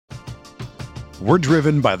We're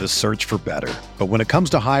driven by the search for better. But when it comes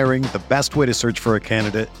to hiring, the best way to search for a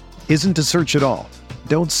candidate isn't to search at all.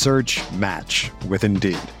 Don't search, match with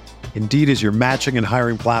Indeed. Indeed is your matching and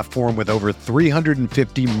hiring platform with over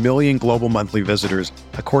 350 million global monthly visitors,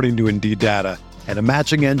 according to Indeed data, and a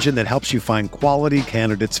matching engine that helps you find quality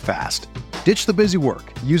candidates fast. Ditch the busy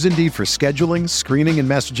work. Use Indeed for scheduling, screening, and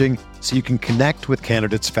messaging so you can connect with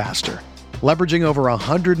candidates faster. Leveraging over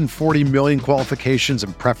 140 million qualifications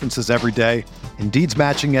and preferences every day, Indeed's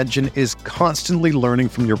matching engine is constantly learning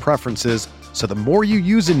from your preferences, so the more you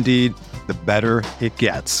use Indeed, the better it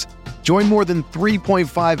gets. Join more than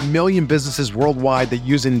 3.5 million businesses worldwide that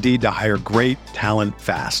use Indeed to hire great talent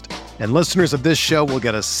fast. And listeners of this show will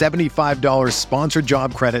get a $75 sponsored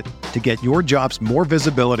job credit to get your jobs more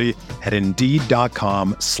visibility at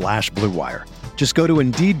Indeed.com/Blue Wire. Just go to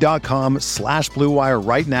Indeed.com/Blue Wire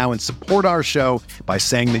right now and support our show by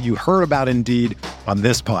saying that you heard about Indeed on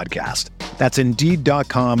this podcast. That's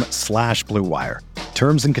Indeed.com/Blue Wire.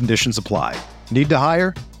 Terms and conditions apply. Need to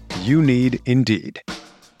hire? You need Indeed.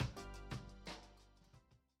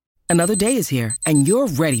 Another day is here, and you're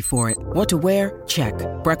ready for it. What to wear? Check.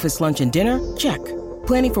 Breakfast, lunch, and dinner? Check.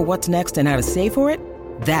 Planning for what's next and how to save for it?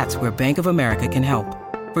 That's where Bank of America can help.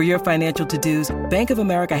 For your financial to-dos, Bank of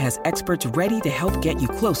America has experts ready to help get you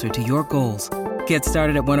closer to your goals. Get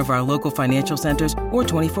started at one of our local financial centers or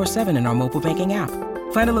 24/7 in our mobile banking app.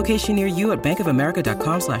 Find a location near you at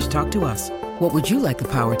bankofamerica.com/talktous. What would you like the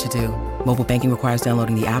power to do? Mobile banking requires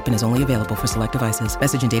downloading the app and is only available for select devices.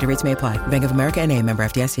 Message and data rates may apply. Bank of America N.A., member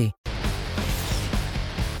FDIC.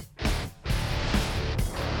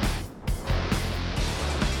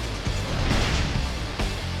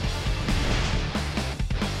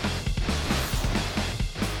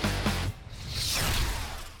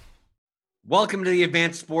 Welcome to the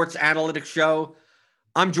Advanced Sports Analytics Show.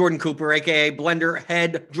 I'm Jordan Cooper, a.k.a. Blender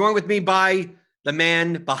Head, joined with me by the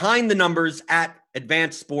man behind the numbers at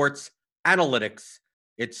Advanced Sports Analytics.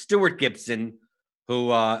 It's Stuart Gibson,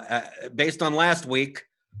 who, based on last week,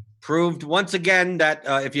 proved once again that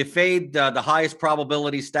if you fade the highest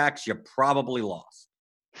probability stacks, you probably lost,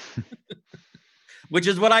 which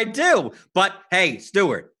is what I do. But hey,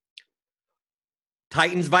 Stuart,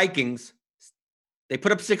 Titans-Vikings, they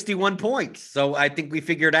put up 61 points. So I think we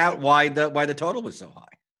figured out why the total was so high.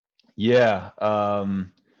 Yeah.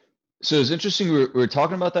 So it's interesting. We were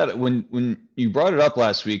talking about that when you brought it up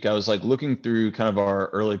last week. I was like looking through kind of our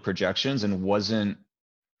early projections and wasn't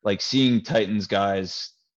like seeing Titans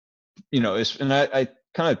guys, and I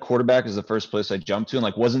kind of quarterback is the first place I jumped to, and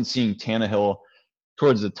like wasn't seeing Tannehill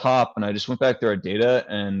towards the top. And I just went back through our data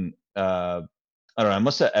and I don't know, I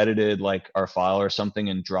must have edited like our file or something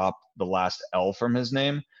and dropped the last L from his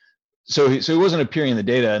name. So he wasn't appearing in the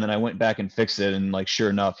data, and then I went back and fixed it, and like sure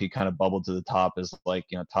enough, he kind of bubbled to the top as like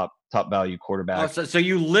top value quarterback. Oh, so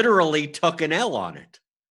you literally took an L on it.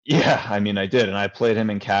 Yeah, I mean I did, and I played him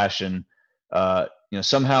in cash, and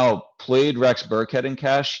somehow played Rex Burkhead in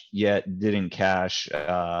cash, yet didn't cash.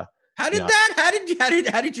 How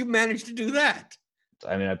did you manage to do that?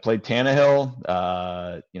 I mean, I played Tannehill,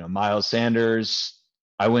 Miles Sanders.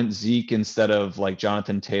 I went Zeke instead of like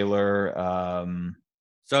Jonathan Taylor.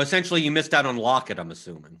 So essentially, you missed out on Lockett, I'm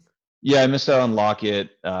assuming. Yeah, I missed out on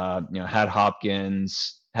Lockett. Had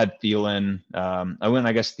Hopkins, had Thielen. I went,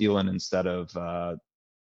 I guess, Thielen instead of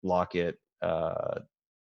Lockett. I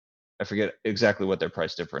forget exactly what their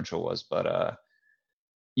price differential was, but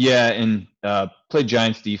and played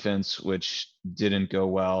Giants defense, which didn't go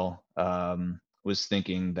well. Was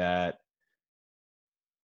thinking that,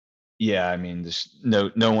 I mean, there's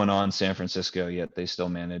no one on San Francisco yet. They still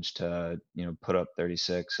managed to, put up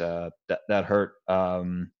 36. That hurt.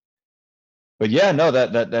 But yeah, no,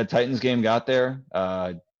 that Titans game got there.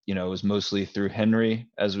 It was mostly through Henry,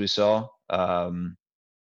 as we saw.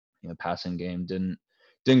 Passing game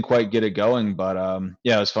didn't quite get it going. But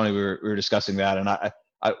it was funny. We were discussing that, and I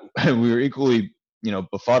we were equally,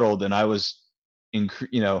 befuddled, and I was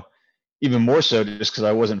even more so just because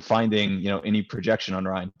I wasn't finding, any projection on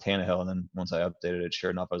Ryan Tannehill. And then once I updated it,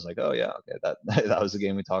 sure enough, I was like, oh yeah, okay, that was the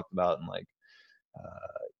game we talked about. And like,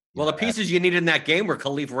 the pieces you needed in that game were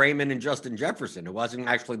Khalif Raymond and Justin Jefferson. It wasn't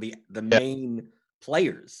actually the main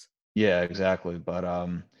players. Yeah, exactly. But I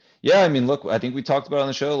mean, look, I think we talked about it on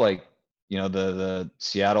the show, like, the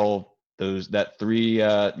Seattle, that three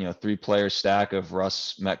player stack of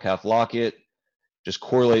Russ, Metcalf, Lockett just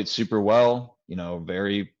correlates super well,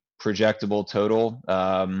 very projectable total,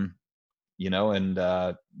 and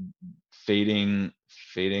fading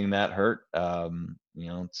that hurt.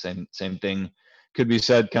 Same thing could be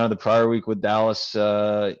said kind of the prior week with Dallas,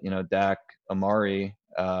 Dak, Amari.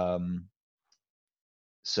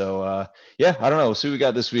 So yeah, I don't know. We'll see what we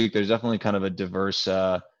got this week. There's definitely kind of a diverse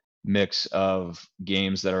mix of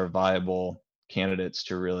games that are viable candidates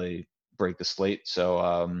to really break the slate.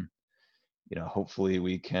 So hopefully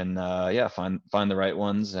we can find the right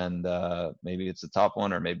ones, and maybe it's the top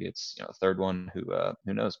one, or maybe it's a third one.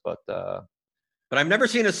 Who knows? But I've never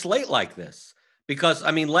seen a slate like this because,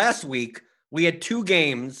 I mean, last week we had two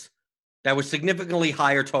games that were significantly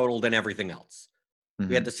higher total than everything else.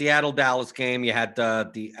 We had the Seattle-Dallas game. You had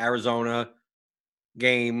the Arizona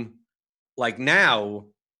game. Like now,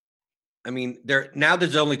 I mean,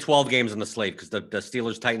 there's only 12 games on the slate because the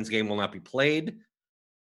Steelers-Titans game will not be played.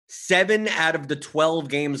 7 out of the 12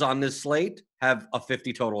 games on this slate have a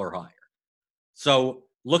 50 total or higher. So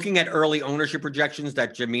looking at early ownership projections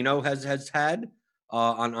that Jamino has had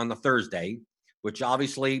on the Thursday, which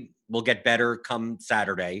obviously will get better come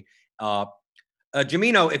Saturday.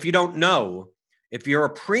 Jamino, if you don't know, if you're a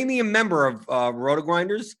premium member of Roto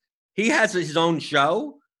Grinders, he has his own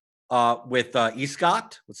show with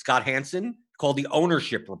Scott Hansen, called the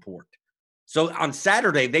Ownership Report. So on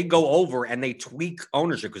Saturday, they go over and they tweak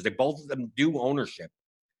ownership because they both of them do ownership.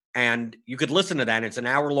 And you could listen to that. It's an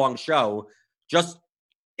hour-long show. Just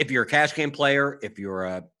if you're a cash game player, if you're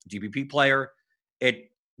a GPP player,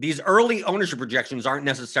 these early ownership projections aren't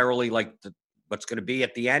necessarily like what's going to be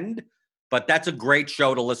at the end, but that's a great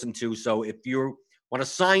show to listen to. So if you want to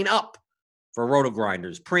sign up for Roto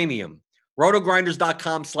Grinders Premium,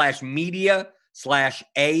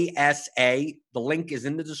 rotogrinders.com/media/ASA. The link is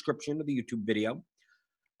in the description of the YouTube video.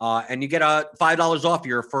 And you get $5 off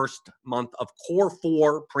your first month of Core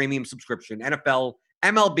 4 premium subscription, NFL,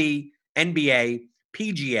 MLB, NBA,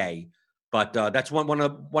 PGA. But that's one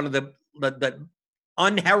of the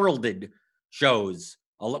unheralded shows.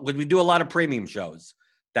 We do a lot of premium shows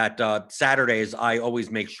that Saturdays I always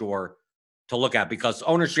make sure to look at because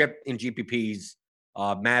ownership in GPPs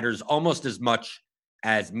matters almost as much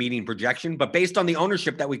as meeting projection. But based on the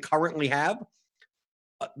ownership that we currently have,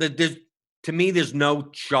 to me, there's no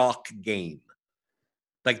chalk game.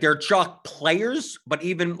 Like there are chalk players, but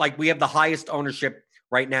even like we have the highest ownership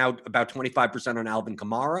right now, about 25% on Alvin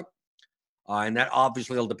Kamara. And that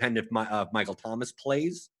obviously will depend if Michael Thomas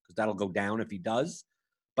plays, because that'll go down if he does.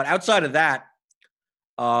 But outside of that,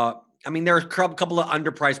 I mean, there are a couple of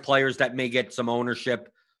underpriced players that may get some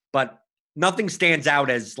ownership, but nothing stands out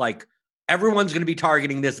as like everyone's going to be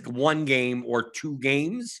targeting this one game or two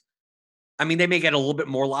games. I mean, they may get a little bit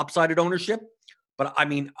more lopsided ownership, but I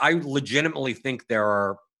mean, I legitimately think there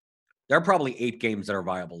are probably 8 games that are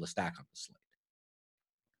viable to stack on the slate.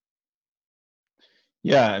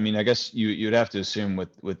 Yeah, I mean, I guess you'd have to assume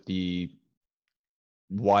with the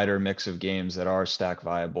wider mix of games that are stack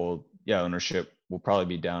viable, yeah, ownership will probably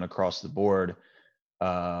be down across the board.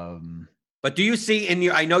 But do you see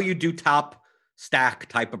I know you do top stack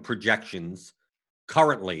type of projections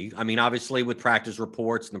currently. I mean, obviously with practice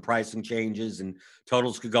reports and the pricing changes and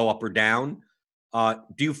totals could go up or down.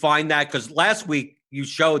 Do you find that? Because last week you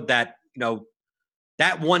showed that,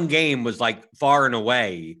 that one game was like far and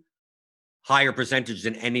away higher percentage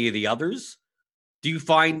than any of the others. Do you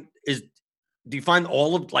find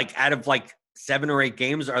all of like out of like 7 or 8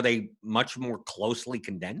 games, are they much more closely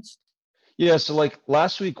condensed? Yeah, so like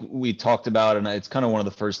last week we talked about, and it's kind of one of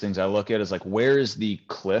the first things I look at is like, where is the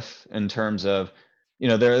cliff in terms of,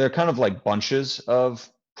 they're kind of like bunches of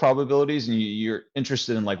probabilities, and you're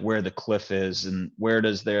interested in like where the cliff is and where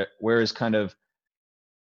is kind of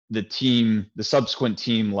the subsequent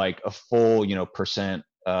team, like a full, percent,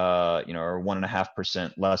 or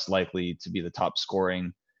 1.5% less likely to be the top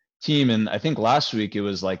scoring team. And I think last week it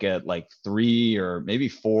was like at like 3 or maybe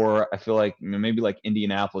 4. I feel like maybe like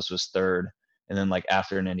Indianapolis was third, and then like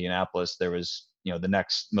after in Indianapolis there was the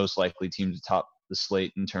next most likely team to top the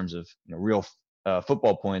slate in terms of real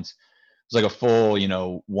football points. It's like a full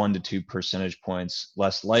 1 to 2 percentage points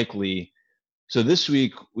less likely. So this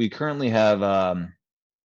week we currently have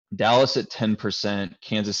Dallas at 10%,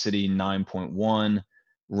 Kansas City 9.1,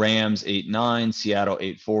 Rams 8.9, Seattle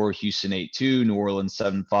 8.4, Houston 8.2, New Orleans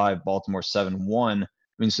 7.5, Baltimore 7.1. I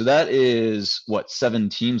mean, so that is 7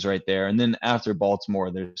 teams right there. And then after Baltimore,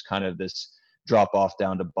 there's kind of this drop off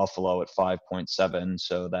down to Buffalo at 5.7.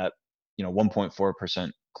 So that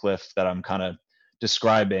 1.4% cliff that I'm kind of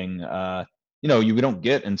describing, we don't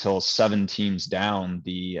get until 7 teams down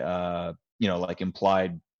the like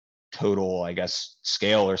implied total, I guess,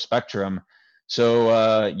 scale or spectrum.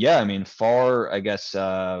 So yeah, I mean, far, I guess,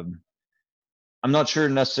 I'm not sure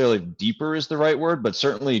necessarily deeper is the right word, but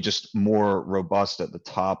certainly just more robust at the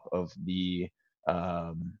top of the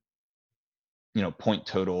point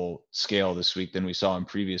total scale this week than we saw in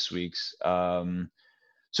previous weeks.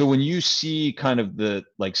 So when you see kind of the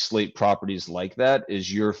like slate properties like that,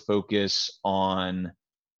 is your focus on,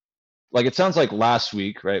 like, it sounds like last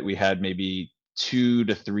week, right? We had maybe 2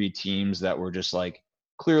 to 3 teams that were just like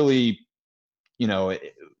clearly, you know,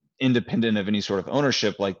 independent of any sort of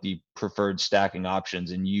ownership, like the preferred stacking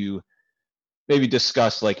options, and you maybe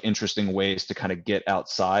discuss like interesting ways to kind of get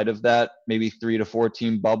outside of that maybe 3 to 4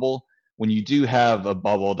 team bubble. When you do have a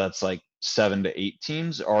bubble that's like 7 to 8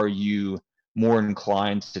 teams, are you more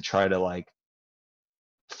inclined to try to like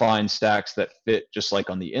find stacks that fit just like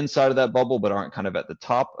on the inside of that bubble but aren't kind of at the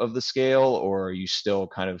top of the scale, or are you still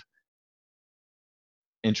kind of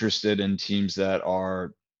interested in teams that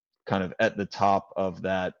are kind of at the top of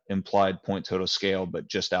that implied point total scale but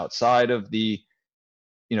just outside of the,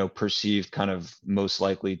 you know, perceived kind of most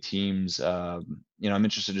likely teams? You know, I'm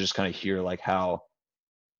interested to just kind of hear like how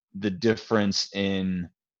the difference in,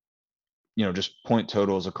 you know, just point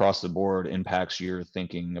totals across the board impacts your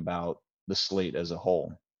thinking about the slate as a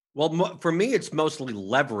whole. Well, for me, it's mostly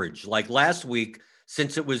leverage. Like last week,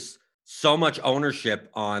 since it was so much ownership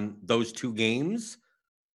on those 2 games,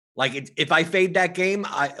 like if I fade that game,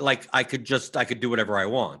 I could do whatever I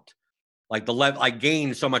want. Like I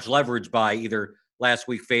gained so much leverage by either last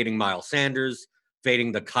week fading Miles Sanders,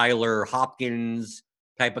 fading the Kyler Hopkins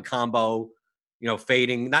type of combo, you know,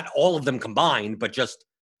 fading not all of them combined, but just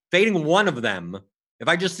fading one of them. If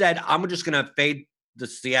I just said I'm just going to fade the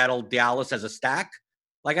Seattle Dallas as a stack,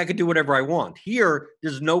 like I could do whatever I want. Here,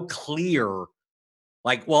 there's no clear,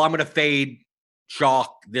 like, well, I'm going to fade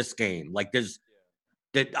chalk this game. Like there's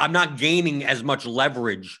that I'm not gaining as much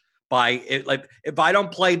leverage by it. Like if I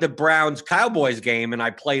don't play the Browns Cowboys game and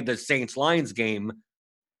I play the Saints Lions game,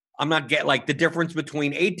 I'm not get like the difference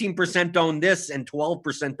between 18% own this and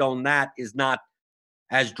 12% own that is not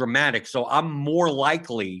as dramatic. So I'm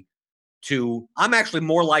actually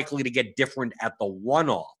more likely to get different at the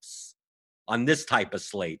one-offs on this type of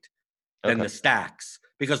slate than the stacks,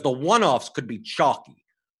 because the one-offs could be chalky.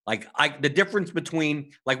 Like the difference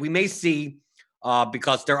between, like we may see,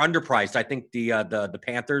 because they're underpriced. I think the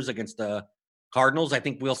Panthers against the Cardinals, I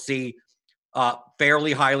think we'll see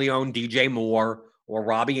fairly highly owned DJ Moore or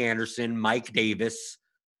Robbie Anderson, Mike Davis.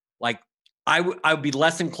 Like I would be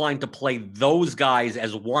less inclined to play those guys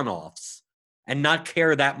as one-offs and not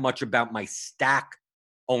care that much about my stack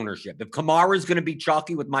ownership. If Kamara is going to be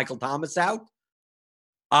chalky with Michael Thomas out,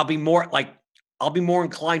 I'll be more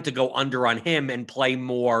inclined to go under on him and play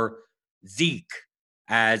more Zeke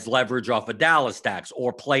as leverage off of Dallas stacks,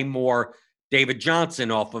 or play more David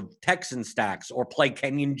Johnson off of Texan stacks, or play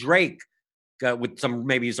Kenyon Drake with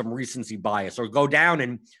maybe some recency bias, or go down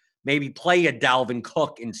and maybe play a Dalvin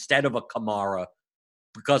Cook instead of a Kamara,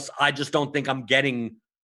 because I just don't think I'm getting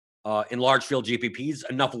in large field GPPs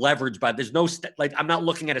enough leverage. But there's no I'm not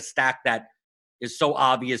looking at a stack that is so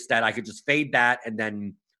obvious that I could just fade that and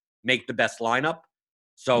then make the best lineup.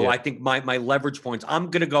 So I think my leverage points,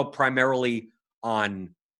 I'm going to go primarily on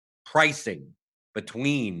pricing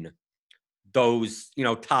between those, you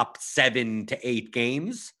know, top 7 to 8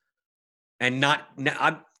 games, and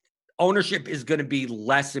ownership is going to be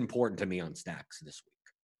less important to me on stacks this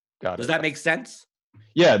week. Does that make sense?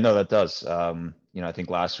 Yeah, no, that does. You know, I think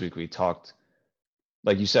last week we talked,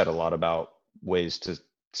 like you said, a lot about ways to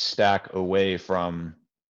stack away from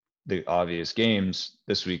the obvious games.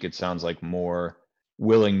 This week, it sounds like more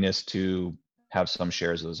willingness to have some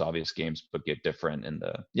shares of those obvious games, but get different in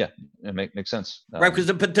the, it makes sense. Right, because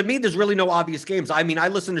to me, there's really no obvious games. I mean, I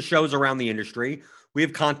listen to shows around the industry. We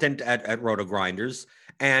have content at Roto Grinders,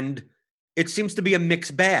 and it seems to be a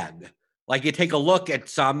mixed bag. Like you take a look at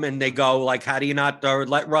some and they go like, how do you not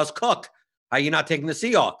let Russ cook? How are you not taking the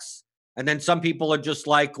Seahawks? And then some people are just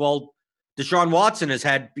like, well, Deshaun Watson has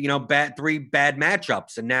had, you know, 3 bad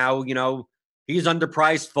matchups, and now, you know, he's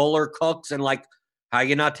underpriced, Fuller, Cooks, and like, how are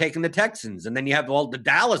you not taking the Texans? And then you have, well, the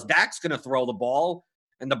Dallas, Dak's going to throw the ball,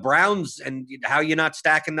 and the Browns, and how are you not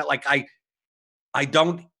stacking that? Like I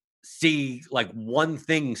don't see like one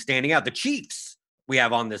thing standing out. The Chiefs we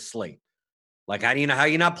have on this slate. Like, how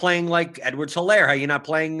you not playing like Edwards-Helaire? How you not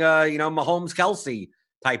playing, you know, Mahomes, Kelsey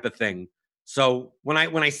type of thing? So when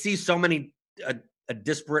I see so many a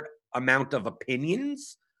disparate amount of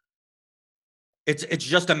opinions, it's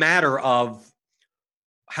just a matter of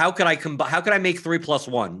how could I make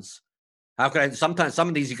 3+1s? How could I, sometimes some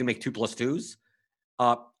of these you can make 2+2s.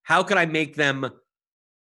 How could I make them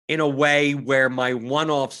in a way where my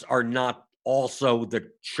one-offs are not also the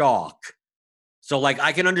chalk? So like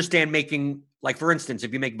I can understand making, like, for instance,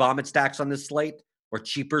 if you make vomit stacks on this slate or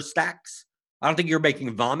cheaper stacks, I don't think you're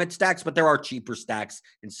making vomit stacks, but there are cheaper stacks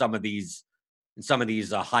in some of these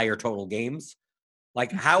higher total games.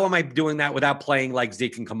 Like, how am I doing that without playing like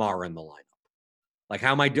Zeke and Kamara in the lineup? Like,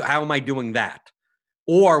 how am I doing that?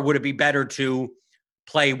 Or would it be better to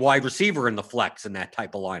play wide receiver in the flex in that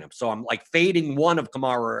type of lineup? So I'm like fading one of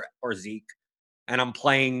Kamara or Zeke, and I'm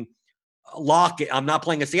playing Lockett. I'm not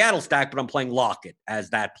playing a Seattle stack, but I'm playing Lockett as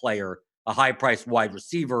that player, a high-priced wide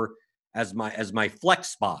receiver as my flex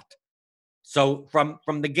spot. So from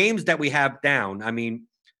the games that we have down, I mean,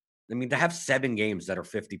 to have 7 games that are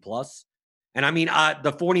 50 plus, and I mean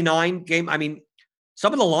the 49 game. I mean,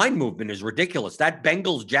 some of the line movement is ridiculous. That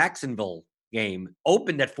Bengals Jacksonville game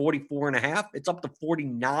opened at 44.5. It's up to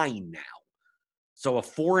 49 now. So a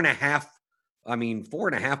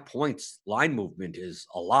 4.5 points line movement is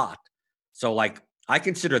a lot. So like I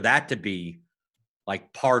consider that to be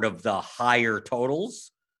like part of the higher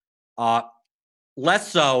totals.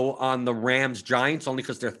 Less so on the Rams Giants, only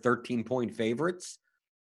because they're 13-point favorites.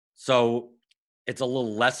 So it's a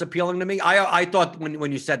little less appealing to me. I thought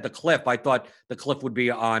when you said the cliff, I thought the cliff would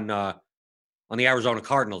be on the Arizona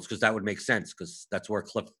Cardinals, because that would make sense, because that's where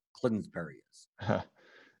Cliff Clinsbury is.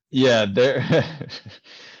 Yeah, they're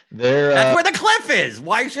that's where the cliff is.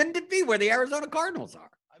 Why shouldn't it be where the Arizona Cardinals are?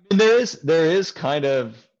 I mean, there is kind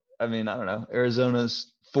of, I mean, I don't know.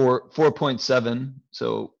 Arizona's 4.7,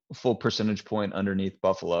 so a full percentage point underneath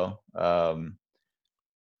Buffalo. So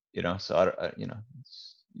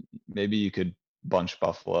maybe you could bunch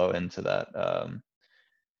Buffalo into that.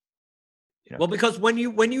 Well, because when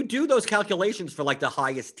you do those calculations for like the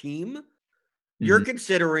highest team, you're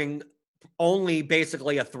considering only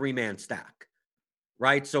basically a 3-man stack,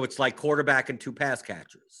 right? So it's like quarterback and 2 pass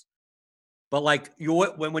catchers. But like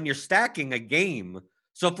when you're stacking a game,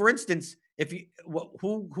 so for instance, if you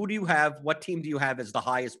who do you have? What team do you have as the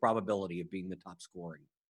highest probability of being the top scoring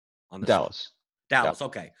on the Dallas? Dallas,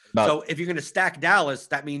 okay. So if you're going to stack Dallas,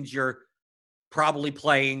 that means you're probably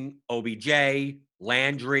playing OBJ,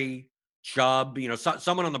 Landry, Chubb,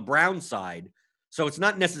 someone on the Brown side. So it's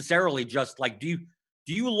not necessarily just like, do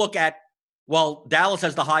you look at, well, Dallas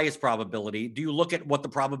has the highest probability. Do you look at what the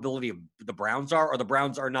probability of the Browns are, or the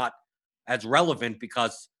Browns are not as relevant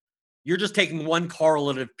because you're just taking one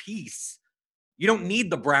correlative piece? You don't need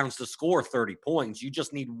the Browns to score 30 points. You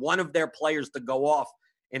just need one of their players to go off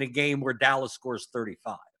in a game where Dallas scores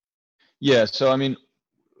 35. Yeah. So, I mean,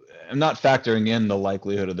 I'm not factoring in the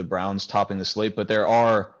likelihood of the Browns topping the slate, but there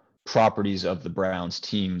are properties of the Browns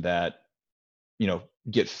team that,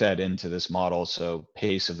 get fed into this model. So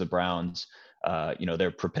pace of the Browns, their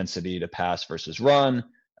propensity to pass versus run,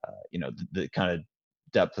 the kind of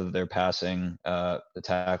depth of their passing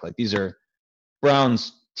attack. Like, these are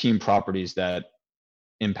Browns team properties that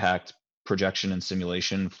impact projection and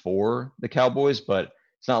simulation for the Cowboys, but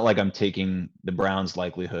it's not like I'm taking the Browns'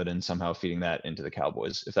 likelihood and somehow feeding that into the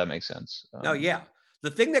Cowboys, if that makes sense. No, yeah. The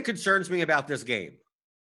thing that concerns me about this game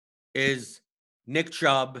is Nick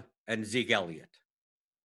Chubb and Zeke Elliott.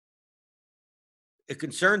 It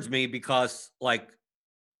concerns me because, like,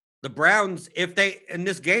 the Browns, in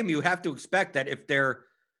this game, you have to expect that if they're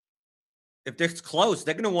close,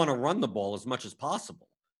 they're going to want to run the ball as much as possible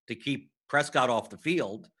to keep Prescott off the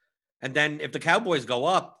field. And then if the Cowboys go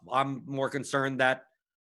up, I'm more concerned that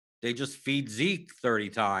they just feed Zeke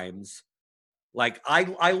 30 times. Like,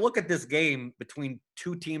 I look at this game between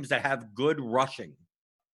two teams that have good rushing.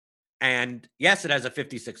 And yes, it has a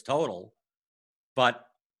 56 total, but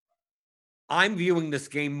I'm viewing this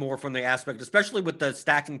game more from the aspect, especially with the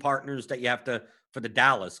stacking partners that you have to for the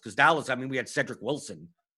Dallas. Because Dallas, I mean, we had Cedric Wilson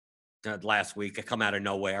last week come out of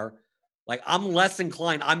nowhere. Like, I'm less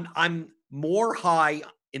inclined. I'm more high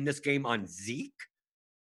in this game on Zeke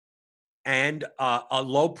and a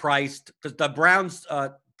low priced, because the Browns'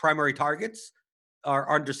 primary targets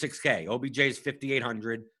are under 6K. OBJ's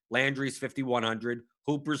 5,800, Landry's 5,100,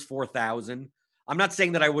 Hooper's 4,000. I'm not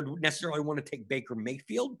saying that I would necessarily want to take Baker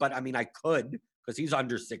Mayfield, but I mean, I could, because he's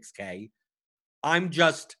under 6K. I'm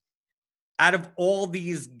just, out of all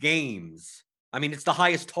these games, I mean, it's the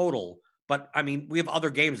highest total, but I mean, we have other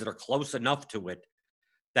games that are close enough to it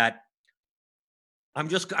that I'm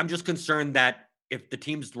just concerned that if the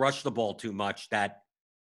teams rush the ball too much, that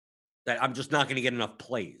I'm just not going to get enough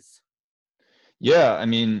plays. Yeah, I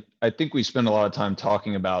mean, I think we spend a lot of time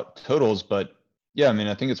talking about totals, but yeah, I mean,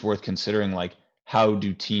 I think it's worth considering, like, how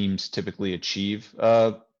do teams typically achieve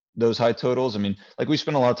those high totals? I mean, like, we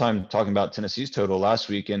spent a lot of time talking about Tennessee's total last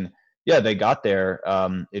week, and yeah, they got there.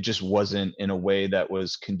 It just wasn't in a way that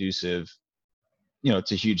was conducive,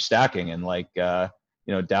 to huge stacking. And like,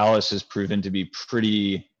 Dallas has proven to be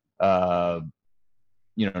pretty, not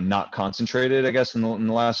concentrated, I guess, in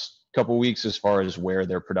the last couple of weeks as far as where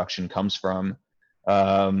their production comes from.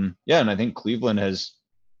 And I think Cleveland has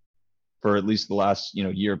for at least the last,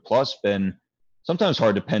 year plus been sometimes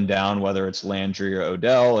hard to pin down, whether it's Landry or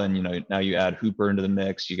Odell. And, now you add Hooper into the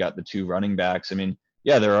mix, you got the 2 running backs. I mean,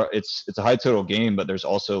 yeah, it's a high total game, but there's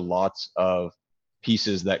also lots of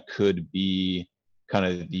pieces that could be kind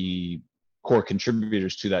of the core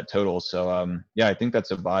contributors to that total. So, yeah, I think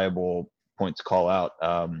that's a viable point to call out.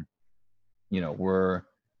 We're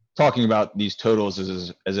talking about these totals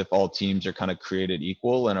as if all teams are kind of created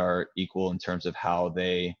equal and are equal in terms of how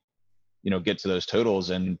they, get to those totals.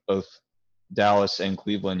 And both Dallas and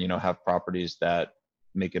Cleveland, have properties that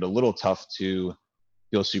make it a little tough to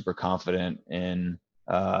feel super confident in,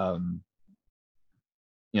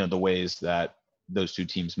 the ways that those 2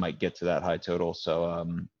 teams might get to that high total. So,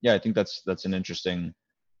 yeah, I think that's an interesting,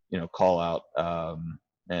 call out.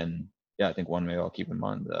 And yeah, I think one maybe I'll keep in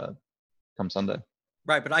mind come Sunday.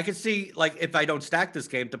 Right, but I could see, like, if I don't stack this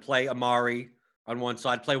game, to play Amari on one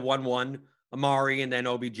side, play 1-1 Amari and then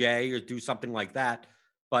OBJ, or do something like that.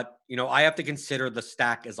 But, I have to consider the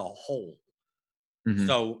stack as a whole. Mm-hmm.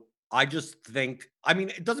 So I just think, I mean,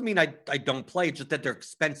 it doesn't mean I don't play, it's just that they're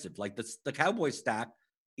expensive. Like the Cowboys stack,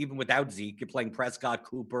 even without Zeke, you're playing Prescott,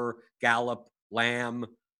 Cooper, Gallup, Lamb.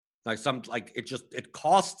 It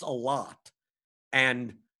costs a lot.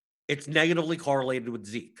 And it's negatively correlated with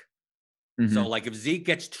Zeke. Mm-hmm. So, like, if Zeke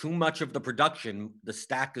gets too much of the production, the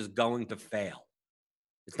stack is going to fail.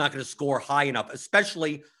 It's not going to score high enough,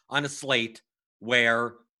 especially on a slate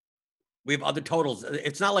where we have other totals.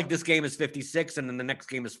 It's not like this game is 56 and then the next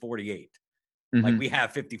game is 48. Mm-hmm. Like, we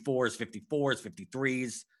have 54s,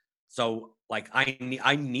 53s. So, like, I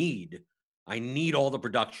need all the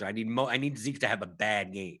production. I need Zeke to have a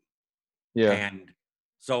bad game. Yeah. And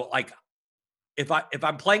so, like, if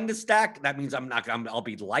I'm playing the stack, that means I'll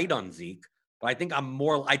be light on Zeke. But I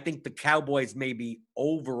think the Cowboys may be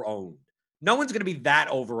over-owned. No one's going to be that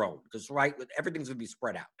over-owned because, right, everything's going to be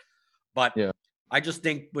spread out. But yeah. I just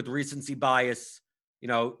think with recency bias,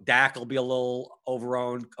 Dak will be a little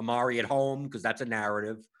over-owned. Amari at home, because that's a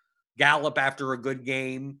narrative. Gallup after a good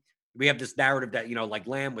game. We have this narrative that, like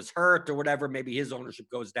Lamb was hurt or whatever. Maybe his ownership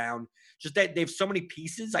goes down. Just that they have so many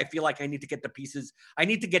pieces. I feel like I need to get the pieces. I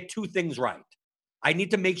need to get 2 things right. I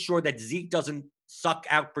need to make sure that Zeke doesn't suck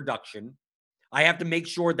out production. I have to make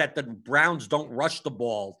sure that the Browns don't rush the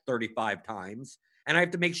ball 35 times. And I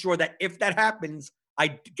have to make sure that if that happens,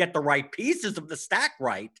 I get the right pieces of the stack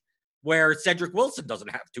right, where Cedric Wilson doesn't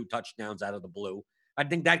have 2 touchdowns out of the blue. I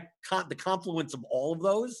think that the confluence of all of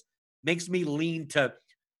those makes me lean to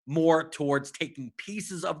more towards taking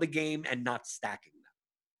pieces of the game and not stacking them.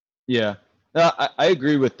 Yeah. No, I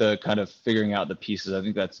agree with the kind of figuring out the pieces. I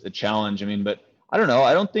think that's a challenge. I mean, but I don't know.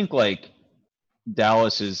 I don't think like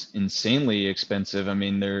Dallas is insanely expensive. I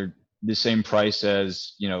mean, they're the same price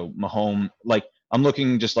as, Mahomes. Like, I'm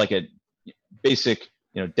looking just like at basic,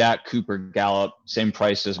 Dak, Cooper, Gallup, same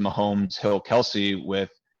price as Mahomes, Hill, Kelsey, with,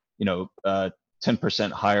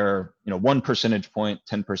 10% higher, 1 percentage point,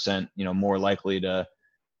 10%, more likely to,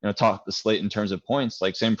 top the slate in terms of points.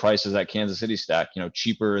 Like, same price as that Kansas City stack,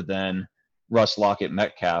 cheaper than Russ, Lockett,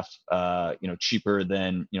 Metcalf, cheaper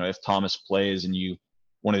than, if Thomas plays and you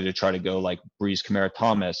wanted to try to go like Breeze, Kamara,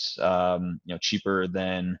 Thomas, cheaper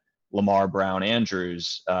than Lamar, Brown,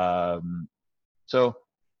 Andrews. So,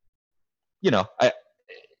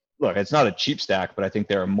 look, it's not a cheap stack, but I think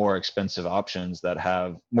there are more expensive options that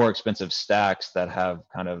have more expensive stacks that have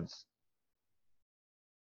kind of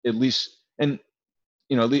at least, and,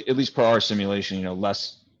 at least per our simulation,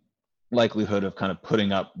 less likelihood of kind of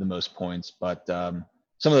putting up the most points. But some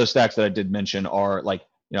of those stacks that I did mention are like,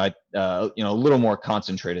 a little more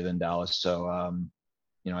concentrated than Dallas. So,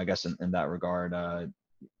 I guess in that regard,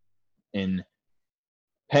 in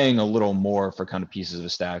paying a little more for kind of pieces of a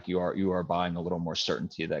stack, you are buying a little more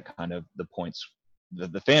certainty that kind of the points,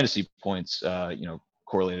 the fantasy points,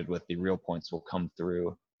 correlated with the real points will come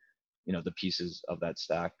through, the pieces of that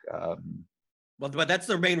stack. Well, but that's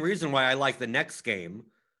the main reason why I like the next game,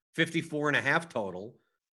 54.5 total,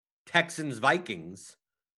 Texans Vikings.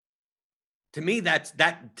 To me, that's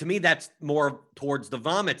more towards the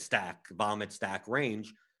vomit stack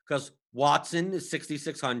range, because Watson is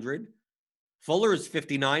 6,600, Fuller is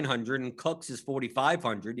 5,900, and Cooks is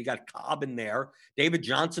 4,500. You got Cobb in there. David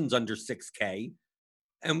Johnson's under 6K.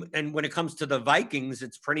 And when it comes to the Vikings,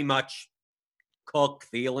 it's pretty much Cook,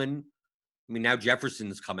 Thielen. I mean, now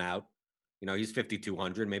Jefferson's come out. He's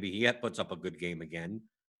 5,200. Maybe he puts up a good game again.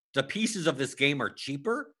 The pieces of this game are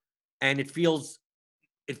cheaper, and it feels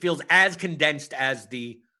as condensed as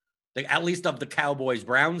the at least of the Cowboys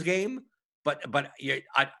Browns game. But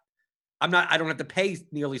I don't have to pay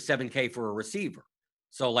nearly 7K for a receiver.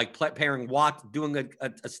 So like pairing doing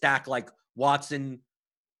a stack like Watson,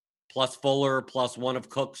 plus Fuller, plus one of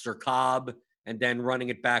Cooks or Cobb, and then running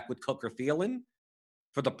it back with Cook or Thielen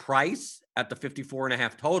for the price at the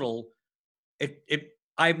 54.5 total,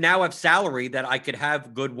 I now have salary that I could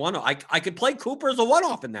have good one. I could play Cooper as a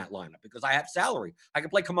one-off in that lineup because I have salary. I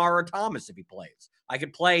could play Kamara Thomas if he plays. I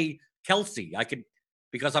could play Kelsey. I could,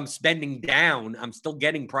 because I'm spending down, I'm still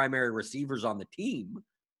getting primary receivers on the team.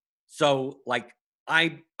 So like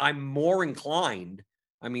I'm more inclined,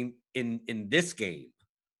 I mean, in this game,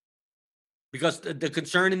 because the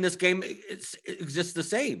concern in this game exists the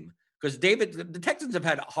same. Because the Texans have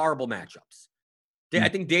had horrible matchups. I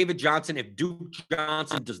think David Johnson, if Duke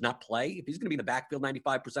Johnson does not play, if he's going to be in the backfield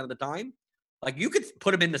 95% of the time, like you could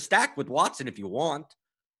put him in the stack with Watson if you want,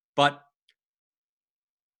 but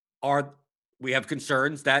we have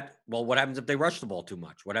concerns that, well, what happens if they rush the ball too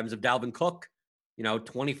much? What happens if Dalvin Cook,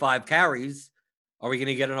 25 carries? Are we going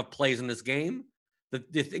to get enough plays in this game?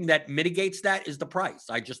 The thing that mitigates that is the price.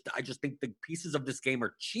 I just think the pieces of this game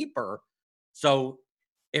are cheaper. So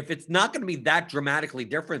if it's not going to be that dramatically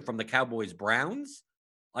different from the Cowboys-Browns,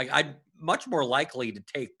 like I'd much more likely to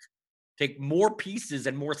take more pieces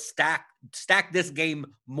and more stack this game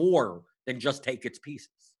more than just take its pieces.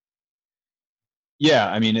 Yeah,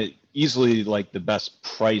 I mean, it easily like the best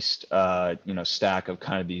priced, stack of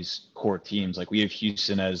kind of these core teams. Like we have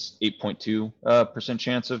Houston as 8.2%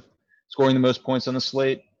 chance of scoring the most points on the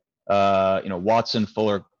slate. Watson,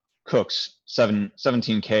 Fuller, Cooks,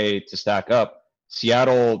 17K to stack up.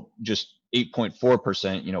 Seattle just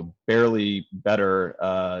 8.4%, barely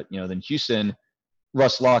better, than Houston.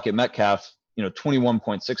 Russ Lockett, Metcalf,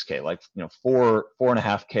 21.6K, like,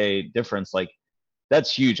 4.5K difference. Like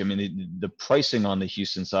that's huge. I mean, the pricing on the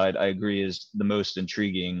Houston side, I agree, is the most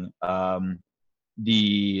intriguing. And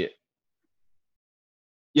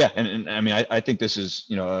I mean, I think this is,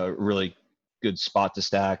 a really good spot to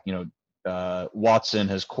stack. Watson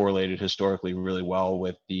has correlated historically really well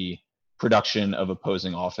with the production of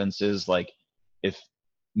opposing offenses. Like if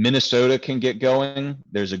Minnesota can get going,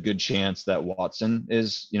 there's a good chance that Watson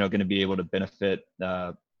is, going to be able to benefit,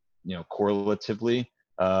 correlatively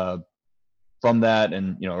from that,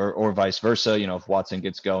 and or vice versa. If Watson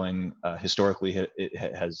gets going, historically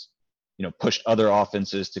it has, pushed other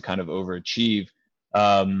offenses to kind of overachieve.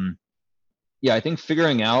 I think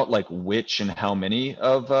figuring out like which and how many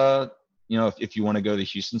of if you want to go the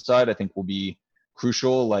Houston side, I think will be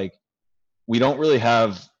crucial. Like we don't really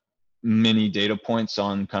have many data points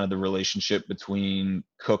on kind of the relationship between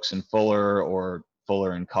Cooks and Fuller or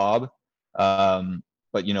Fuller and Cobb.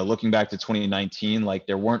 But looking back to 2019, like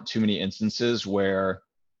there weren't too many instances where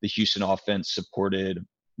the Houston offense supported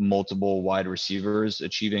multiple wide receivers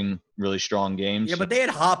achieving really strong games. Yeah, but they had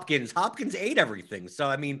Hopkins. Hopkins ate everything. So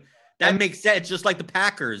I mean, that makes sense. Just like the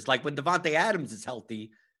Packers, like when Devontae Adams is healthy,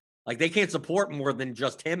 like they can't support more than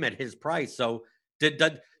just him at his price. So do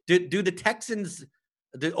the Texans,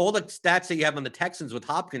 all the stats that you have on the Texans with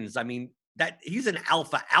Hopkins, I mean, that he's an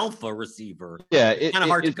alpha receiver. Yeah, it's kind of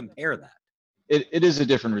hard to compare that. It is a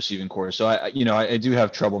different receiving core. So I do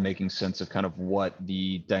have trouble making sense of kind of what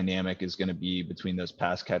the dynamic is going to be between those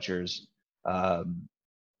pass catchers.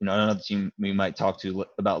 Another team we might talk to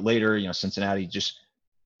about later, Cincinnati, just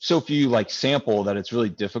so few like sample that it's really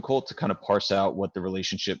difficult to kind of parse out what the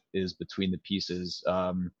relationship is between the pieces.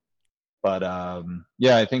 I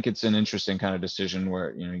think it's an interesting kind of decision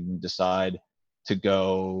where, you can decide to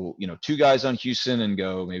go, two guys on Houston and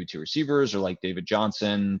go maybe two receivers, or like David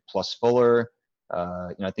Johnson plus Fuller.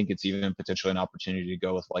 I think it's even potentially an opportunity to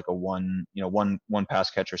go with like a one pass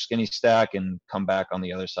catcher skinny stack and come back on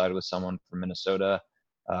the other side with someone from Minnesota.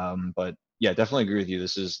 But yeah, definitely agree with you.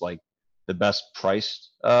 This is like the best priced,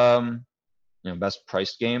 best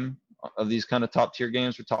priced game of these kind of top tier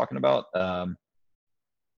games we're talking about.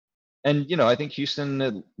 And I think Houston,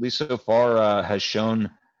 at least so far, has shown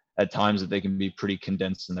at times that they can be pretty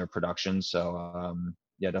condensed in their production. So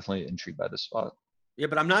definitely intrigued by this spot. Yeah,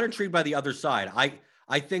 but I'm not intrigued by the other side. I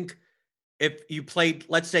think if you played,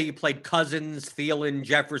 let's say you played Cousins, Thielen,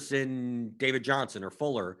 Jefferson, David Johnson, or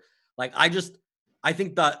Fuller, like I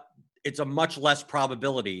think that it's a much less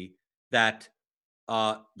probability that in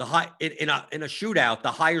a shootout,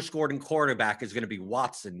 the higher scored quarterback is going to be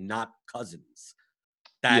Watson, not Cousins.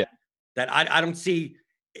 That I don't see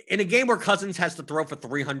in a game where Cousins has to throw for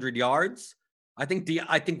 300 yards. I think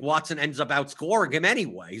Watson ends up outscoring him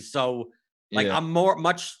anyway. So like I'm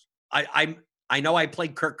I know I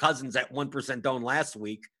played Kirk Cousins at 1% owned last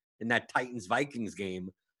week in that Titans Vikings game,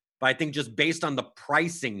 but I think just based on the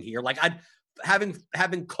pricing here, like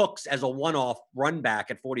having Cooks as a one-off run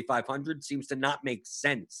back at 4,500 seems to not make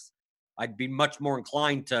sense. I'd be much more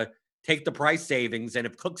inclined to take the price savings, and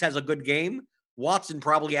if Cooks has a good game, Watson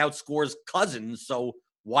probably outscores Cousins, so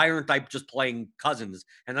why aren't I just playing Cousins?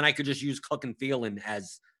 And then I could just use Cook and Thielen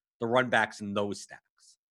as the run backs in those stacks.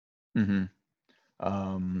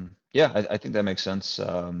 Mm-hmm. Yeah, I think that makes sense.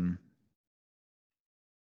 How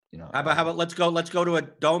about let's go to a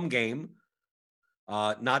dome game.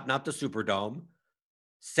 Not the Superdome.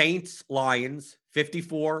 Saints Lions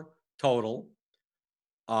 54 total.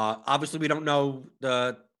 Obviously we don't know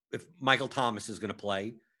if Michael Thomas is going to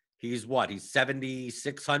play. He's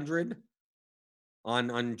 7,600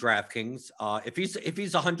 on DraftKings. If he's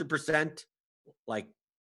 100%, like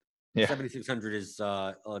 7,600 is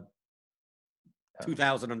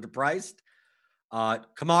 2,000 underpriced.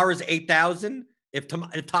 Kamara's 8,000. If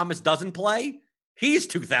Thomas doesn't play, he's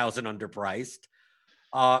 2,000 underpriced.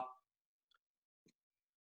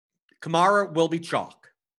 Kamara will be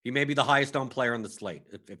chalk. He may be the highest owned player on the slate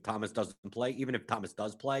if Thomas doesn't play. Even if Thomas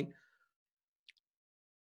does play,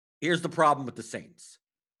 here's the problem with the Saints.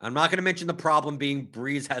 I'm not going to mention the problem being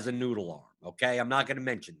Breeze has a noodle arm. Okay, I'm not going to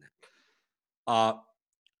mention that. How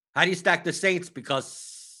do you stack the Saints?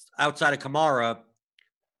 Because outside of Kamara,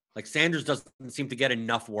 like Sanders doesn't seem to get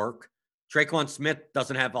enough work. Traquan Smith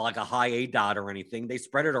doesn't have like a high ADOT or anything. They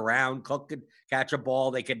spread it around. Cook could catch a ball.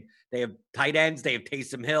 They have tight ends. They have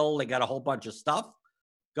Taysom Hill. They got a whole bunch of stuff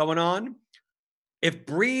going on. If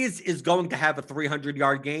Breeze is going to have a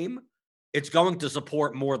 300-yard game, it's going to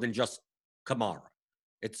support more than just Kamara.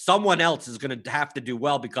 It's someone else is going to have to do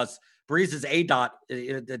well because Breeze's ADOT,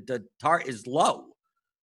 the tar is low.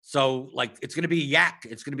 So, like, it's going to be yak.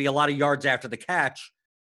 It's going to be a lot of yards after the catch.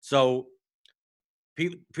 So,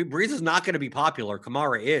 Breeze is not going to be popular.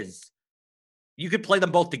 Kamara is. You could play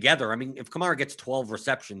them both together. I mean, if Kamara gets 12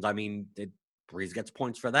 receptions, I mean, Breeze gets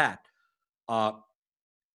points for that. But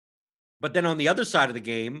then on the other side of the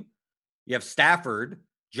game, you have Stafford.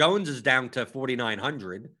 Jones is down to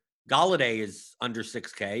 4,900. Golladay is under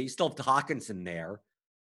 6K. You still have Hawkinson there.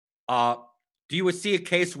 Do you see a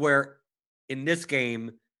case where in this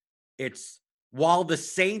game, it's while the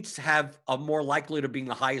Saints have a more likely to being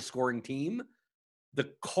the highest scoring team, the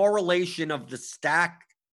correlation of the stack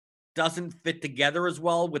doesn't fit together as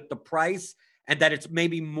well with the price, and that it's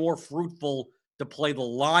maybe more fruitful to play the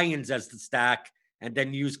Lions as the stack and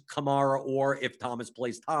then use Kamara, or if Thomas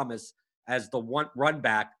plays Thomas, as the one run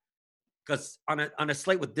back. Because on a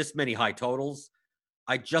slate with this many high totals,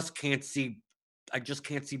 I just can't see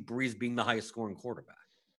Breeze being the highest scoring quarterback.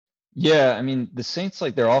 Yeah, I mean, the Saints,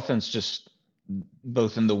 like their offense just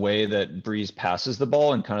both in the way that Breeze passes the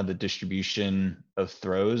ball and kind of the distribution of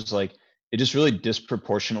throws, like it just really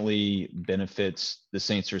disproportionately benefits the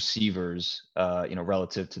Saints receivers,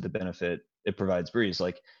 relative to the benefit it provides Breeze.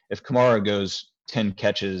 Like if Kamara goes 10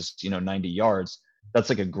 catches, 90 yards, that's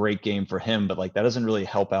like a great game for him, but like that doesn't really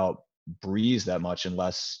help out Breeze that much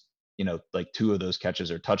unless, like 2 of those catches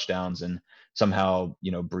are touchdowns and somehow,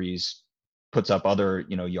 Breeze puts up other,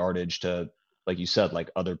 yardage to, like you said, like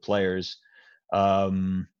other players. So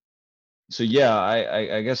yeah,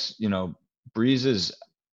 I guess, Breeze is,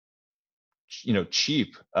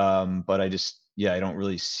 cheap. But I don't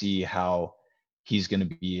really see how he's going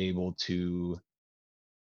to be able to,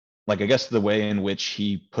 like, I guess the way in which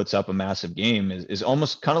he puts up a massive game is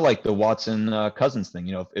almost kind of like the Watson Cousins thing.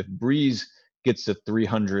 If Breeze gets to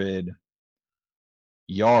 300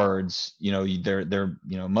 yards, there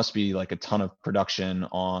must be like a ton of production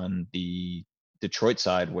on the Detroit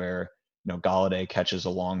side where, Golladay catches a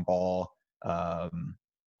long ball, or,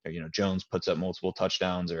 Jones puts up multiple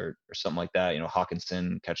touchdowns or something like that.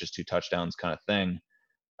 Hawkinson catches 2 touchdowns kind of thing.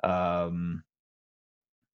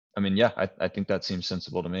 I mean, yeah, I think that seems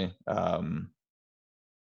sensible to me. I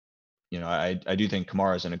do think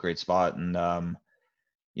Kamara is in a great spot and,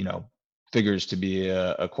 figures to be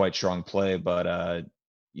a quite strong play, but,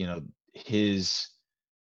 his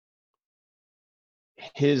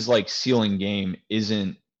like ceiling game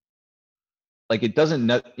isn't like, it doesn't,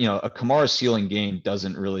 a Kamara ceiling game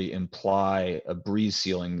doesn't really imply a Breeze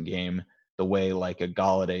ceiling game the way like a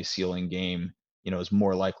Golladay ceiling game, is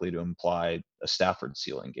more likely to imply a Stafford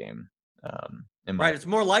ceiling game. Right. It's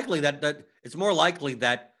more likely that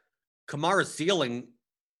Kamara's ceiling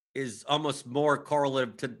is almost more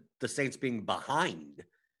correlative to the Saints being behind,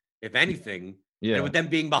 if anything. Yeah. And with them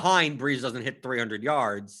being behind, Breeze doesn't hit 300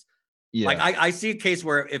 yards. Yeah. Like I see a case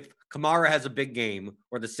where if Kamara has a big game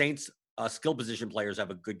or the Saints skill position players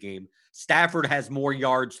have a good game, Stafford has more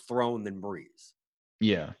yards thrown than Breeze.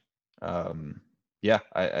 Yeah. Yeah,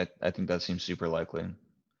 I think that seems super likely.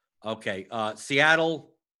 Okay.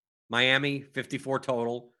 Seattle, Miami, 54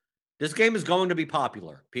 total. This game is going to be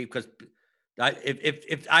popular because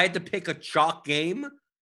if I had to pick a chalk game,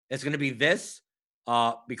 it's going to be this.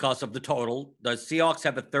 because of the total. The Seahawks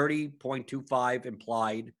have a 30.25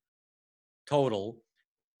 implied total.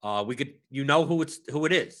 We could, who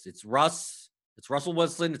it is. It's Russ. It's Russell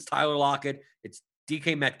Wilson. It's Tyler Lockett. It's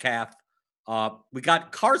DK Metcalf. We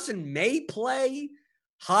got Carson may play.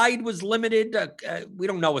 Hyde was limited. We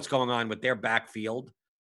don't know what's going on with their backfield.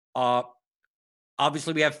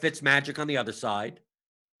 Obviously, we have Fitzmagic on the other side,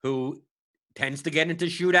 who tends to get into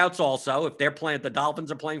shootouts also. If the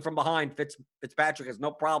Dolphins are playing from behind, Fitzpatrick has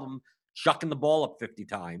no problem chucking the ball up 50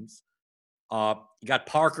 times. You got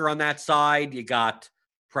Parker on that side. You got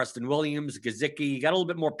Preston Williams, Gesicki. You got a little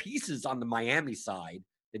bit more pieces on the Miami side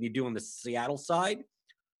than you do on the Seattle side.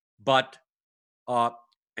 But,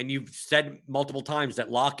 and you've said multiple times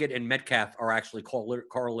that Lockett and Metcalf are actually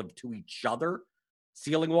correlative to each other,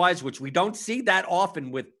 ceiling-wise, which we don't see that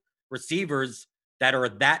often with receivers that are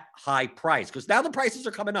that high price. Because now the prices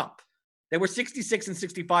are coming up. They were 66 and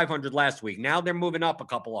 6,500 last week. Now they're moving up a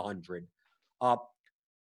couple of hundred.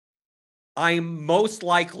 I'm most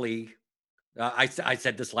likely, I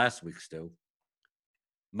said this last week, Stu,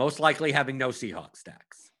 most likely having no Seahawks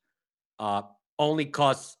stacks. Only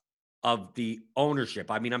because of the ownership.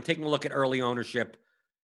 I mean, I'm taking a look at early ownership,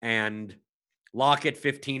 and Lockett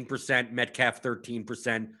 15%, Metcalf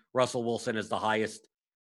 13%, Russell Wilson is the highest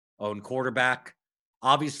owned quarterback.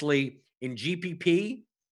 Obviously, in GPP,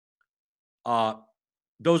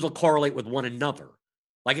 those will correlate with one another.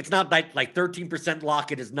 Like, it's not like 13%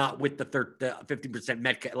 Lockett is not with the 50%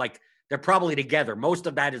 Metcalf. Like, they're probably together. Most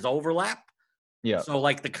of that is overlap. Yeah. So,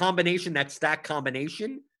 like, the combination, that stack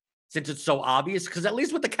combination, since it's so obvious, because at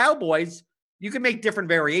least with the Cowboys, you can make different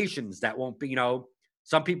variations that won't be,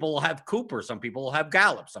 some people will have Cooper, some people will have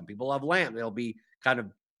Gallup, some people will have Lamb. They'll be kind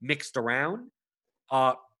of mixed around.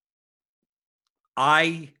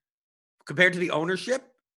 Compared to the ownership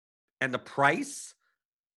and the price,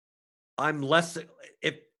 I'm less.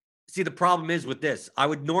 The problem is with this, I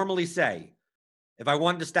would normally say, if I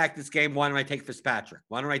wanted to stack this game, why don't I take Fitzpatrick?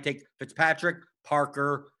 Why don't I take Fitzpatrick,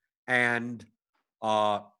 Parker, and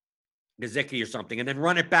Gesicki or something, and then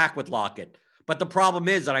run it back with Lockett? But the problem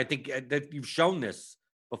is, and I think that you've shown this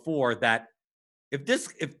before, that if this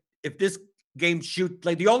game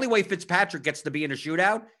the only way Fitzpatrick gets to be in a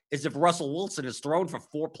shootout is if Russell Wilson is thrown for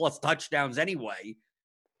 4+ touchdowns anyway,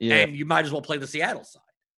 and you might as well play the Seattle side.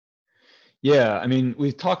 Yeah, I mean,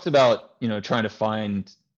 we've talked about, trying to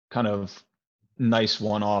find kind of nice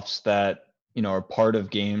one-offs that, are part of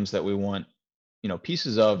games that we want,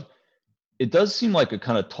 pieces of. It does seem like a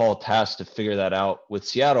kind of tall task to figure that out with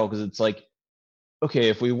Seattle, because it's like, okay,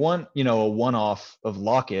 if we want, a one-off of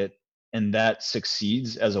Lockett and that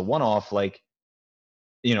succeeds as a one-off, like,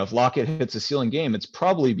 if Lockett hits a ceiling game, it's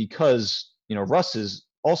probably because, Russ is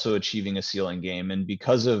also achieving a ceiling game. And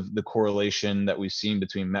because of the correlation that we've seen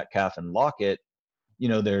between Metcalf and Lockett,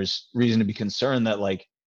 there's reason to be concerned that, like,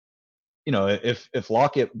 if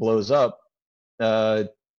Lockett blows up,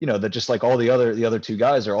 that just like all the other two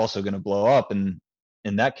guys are also going to blow up. And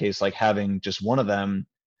in that case, like, having just one of them,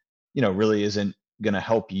 really isn't going to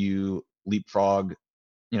help you leapfrog,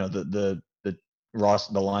 the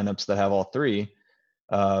lineups that have all three.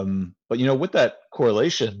 But, with that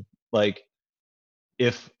correlation, like,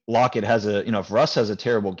 if Lockett has if Russ has a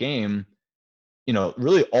terrible game,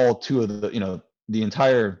 really all two of the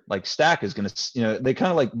entire, like, stack is going to, they kind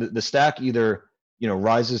of like the stack either,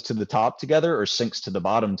 rises to the top together or sinks to the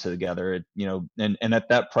bottom together. And at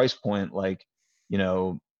that price point, like,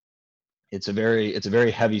 it's a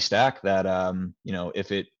very heavy stack that,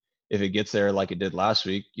 if it gets there like it did last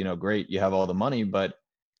week, great, you have all the money. But,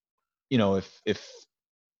 if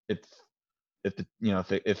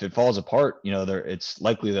it falls apart, it's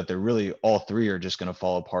likely that they're really all three are just going to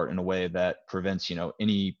fall apart in a way that prevents,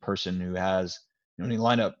 any person who has any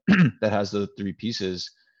lineup that has those three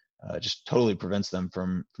pieces, just totally prevents them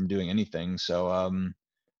from doing anything. So,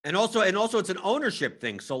 and also it's an ownership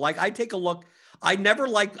thing. So, like, I take a look.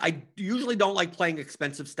 I usually don't like playing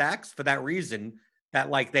expensive stacks for that reason,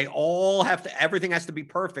 that, like, everything has to be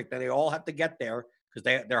perfect, and they all have to get there because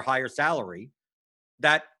they're higher salary.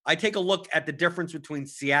 That I take a look at the difference between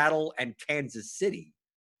Seattle and Kansas City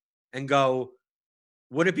and go,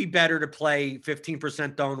 would it be better to play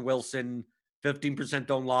 15% own Wilson, 15%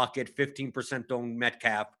 own Lockett, 15% own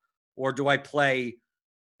Metcalf, or do I play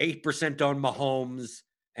 8% own Mahomes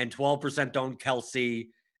and 12% own Kelsey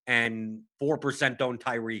and 4% own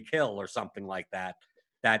Tyreek Hill or something like that?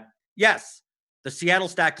 That, yes, the Seattle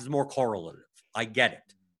stack is more correlative. I get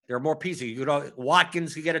it. There are more pieces.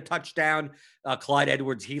 Watkins could get a touchdown. Clyde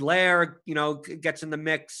Edwards-Helaire, gets in the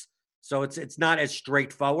mix. So it's not as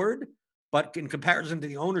straightforward. But in comparison to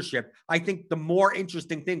the ownership, I think the more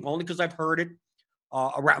interesting thing, only because I've heard it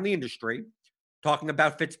around the industry talking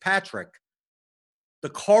about Fitzpatrick. The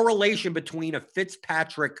correlation between a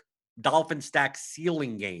Fitzpatrick Dolphin stack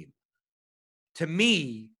ceiling game, to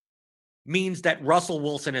me, means that Russell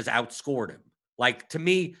Wilson has outscored him. Like, to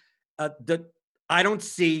me, I don't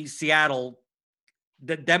see Seattle,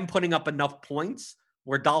 them putting up enough points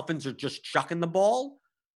where Dolphins are just chucking the ball,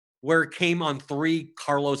 where it came on 3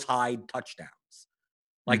 Carlos Hyde touchdowns.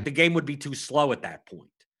 Like, the game would be too slow at that point.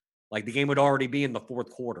 Like, the game would already be in the fourth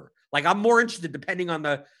quarter. Like, I'm more interested, depending on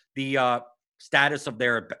the status of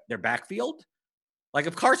their backfield. Like,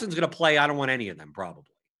 if Carson's going to play, I don't want any of them, probably.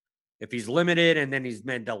 If he's limited and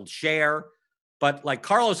then they'll share. But like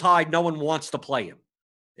Carlos Hyde, no one wants to play him.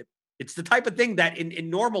 It's the type of thing that in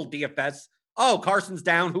normal DFS, Carson's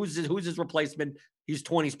down. Who's his replacement? He's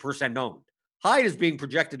 20% owned. Hyde is being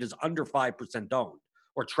projected as under 5% owned,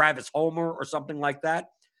 or Travis Homer or something like that.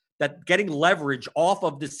 That getting leverage off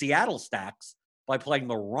of the Seattle stacks by playing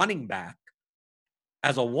the running back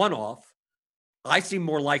as a one-off, I seem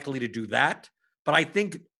more likely to do that. But I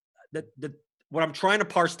think that what I'm trying to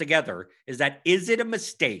parse together is that, is it a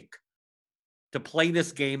mistake to play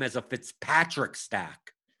this game as a Fitzpatrick stack?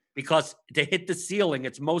 Because to hit the ceiling,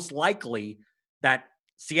 it's most likely that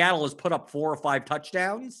Seattle has put up 4 or 5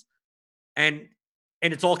 touchdowns, and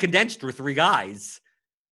it's all condensed through 3 guys.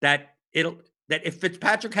 That if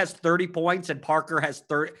Fitzpatrick has 30 points and Parker has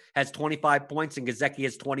 25 points and Gesicki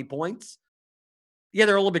has 20 points, yeah,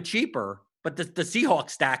 they're a little bit cheaper, but the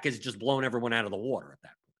Seahawks stack is just blowing everyone out of the water at that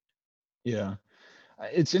point. Yeah.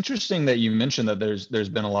 It's interesting that you mentioned that there's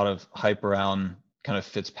been a lot of hype around kind of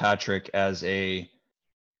Fitzpatrick as a,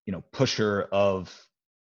 pusher of,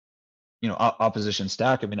 opposition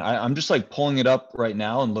stack. I mean, I'm just like pulling it up right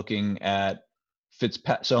now and looking at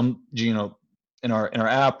Fitzpatrick. So I'm, in our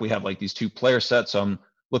app, we have like these 2 player sets. So I'm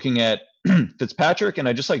looking at Fitzpatrick, and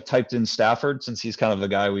I just like typed in Stafford, since he's kind of the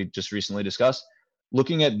guy we just recently discussed.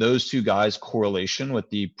 Looking at those 2 guys' correlation with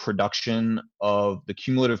the production of the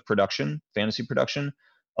cumulative production, fantasy production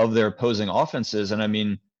of their opposing offenses. And I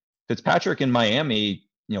mean, Fitzpatrick in Miami,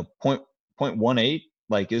 0.18,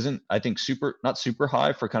 like isn't, I think, not super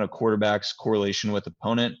high for kind of quarterbacks correlation with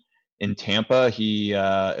opponent. In Tampa, he,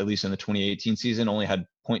 at least in the 2018 season, only had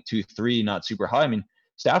 0.23, not super high. I mean,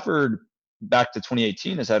 Stafford back to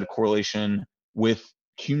 2018 has had a correlation with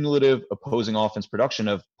cumulative opposing offense production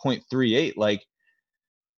of 0.38. Like,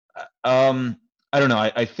 I don't know.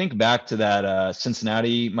 I think back to that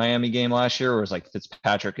Cincinnati Miami game last year, where it was like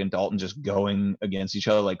Fitzpatrick and Dalton just going against each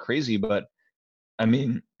other like crazy. But I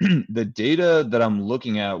mean, the data that I'm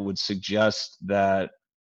looking at would suggest that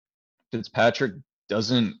Fitzpatrick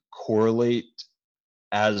doesn't correlate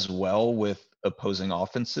as well with opposing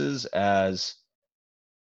offenses as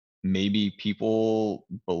maybe people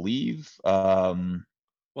believe. Well,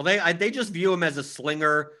 they just view him as a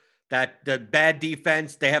slinger. That the bad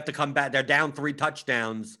defense, they have to come back. They're down 3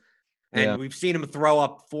 touchdowns, and we've seen him throw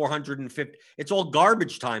up 450. It's all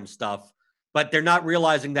garbage time stuff, but they're not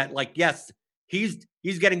realizing that, like, yes, he's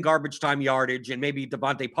getting garbage time yardage, and maybe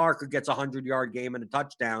Devontae Parker gets a 100-yard game and a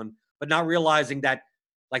touchdown, but not realizing that,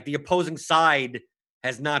 like, the opposing side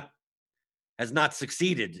has not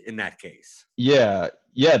succeeded in that case. Yeah,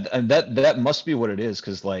 and that must be what it is,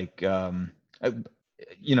 because like,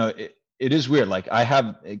 it is weird. Like, I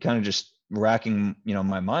have it kind of just racking,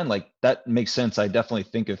 my mind. Like, that makes sense. I definitely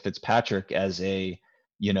think of Fitzpatrick as a,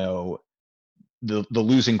 the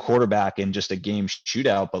losing quarterback in just a game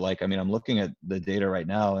shootout. But like, I mean, I'm looking at the data right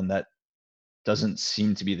now, and that doesn't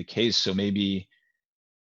seem to be the case. So maybe,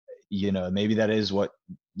 maybe that is what,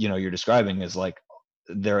 you're describing is like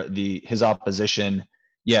his opposition,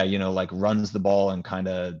 like runs the ball and kind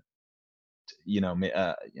of, I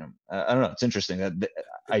don't know. It's interesting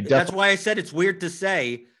that's why I said it's weird to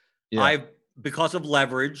say. Yeah. Because of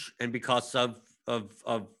leverage and because of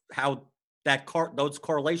how those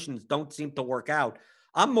correlations don't seem to work out.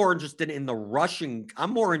 I'm more interested in the rushing.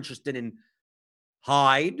 I'm more interested in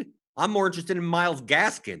Hyde. I'm more interested in Myles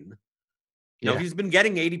Gaskin. He's been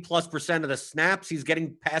getting 80+% of the snaps. He's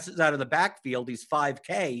getting passes out of the backfield. He's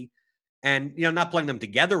 5K, and not playing them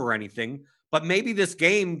together or anything. But maybe this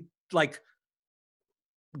game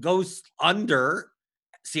goes under.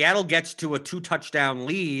 Seattle gets to a 2-touchdown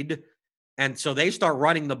lead, and so they start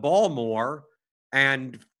running the ball more,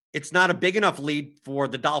 and it's not a big enough lead for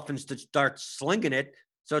the Dolphins to start slinging it.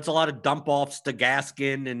 So it's a lot of dump offs to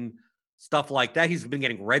Gaskin and stuff like that. He's been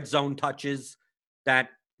getting red zone touches. That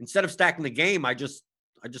instead of stacking the game,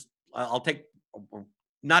 I'll take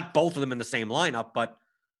not both of them in the same lineup, but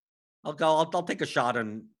I'll take a shot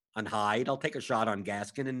on Hyde. I'll take a shot on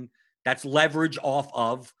Gaskin, and that's leverage off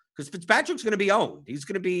of, because Fitzpatrick's going to be owned. He's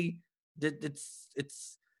going to be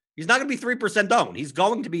It's he's not going to be 3% owned. He's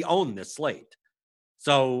going to be owned this slate.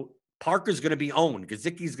 So Parker's going to be owned.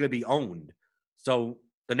 Gesicki's going to be owned. So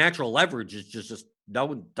the natural leverage is just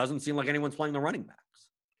no. Doesn't seem like anyone's playing the running backs.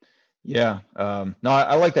 Yeah. No,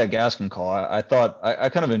 I like that Gaskin call. I thought I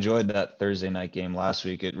kind of enjoyed that Thursday night game last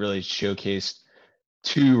week. It really showcased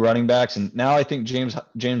two running backs, and now I think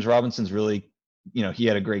James Robinson's really, he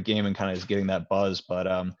had a great game and kind of is getting that buzz. But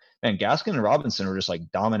man, Gaskin and Robinson were just like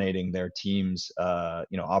dominating their teams,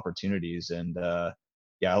 opportunities, and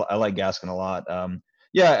yeah, I like Gaskin a lot.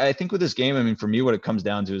 Yeah, I think with this game, I mean, for me, what it comes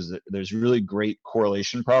down to is that there's really great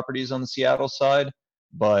correlation properties on the Seattle side,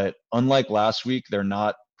 but unlike last week, they're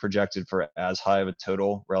not projected for as high of a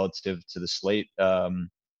total relative to the slate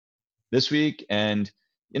this week, and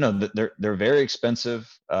they're very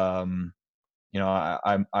expensive. I'm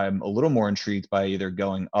a little more intrigued by either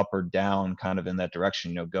going up or down, kind of in that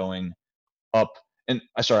direction. Going up, and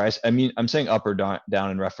I'm saying up or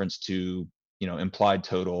down in reference to implied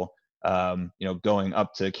total. Going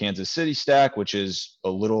up to Kansas City stack, which is a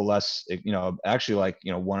little less, actually like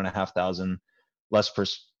 1,500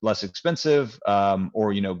 less expensive,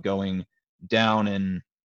 or going down in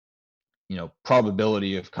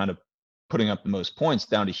probability of kind of putting up the most points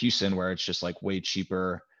down to Houston, where it's just like way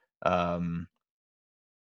cheaper.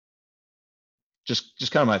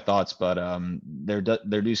 Just kind of my thoughts, but there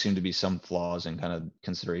do seem to be some flaws in kind of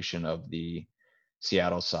consideration of the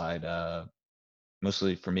Seattle side,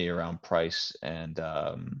 mostly for me around price and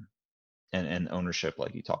ownership,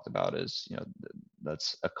 like you talked about, is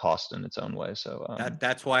that's a cost in its own way. So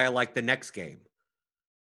that's why I like the next game.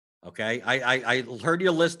 Okay, I heard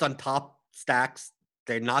your list on top stacks.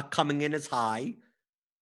 They're not coming in as high.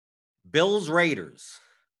 Bills Raiders.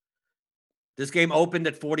 This game opened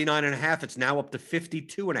at 49.5. It's now up to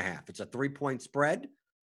 52.5. It's a 3-point spread.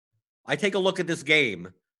 I take a look at this game.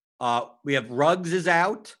 We have Ruggs is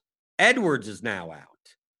out. Edwards is now out.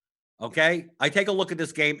 Okay, I take a look at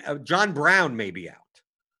this game. John Brown may be out.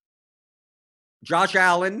 Josh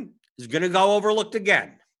Allen is going to go overlooked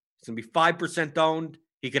again. It's going to be 5% owned.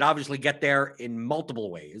 He could obviously get there in multiple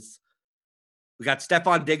ways. We got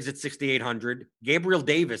Stephon Diggs at 6,800. Gabriel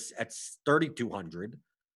Davis at 3,200.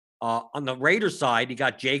 On the Raiders side, you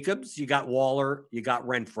got Jacobs, you got Waller, you got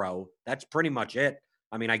Renfro. That's pretty much it.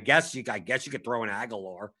 I mean, I guess you could throw in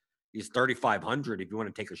Aguilar. He's 3,500 if you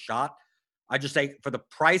want to take a shot. I just say for the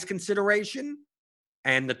price consideration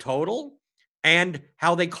and the total and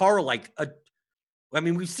how they correlate.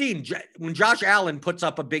 We've seen when Josh Allen puts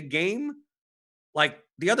up a big game, like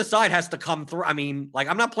the other side has to come through. I mean, like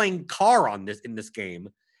I'm not playing Carr in this game.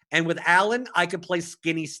 And with Allen, I could play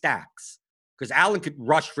skinny stacks because Allen could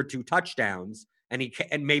rush for 2 touchdowns and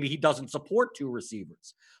maybe he doesn't support 2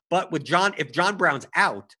 receivers. But if John Brown's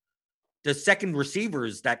out, the second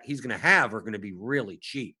receivers that he's going to have are going to be really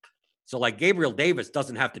cheap. So like Gabriel Davis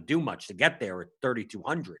doesn't have to do much to get there at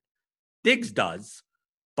 3,200. Diggs does,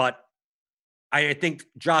 but I think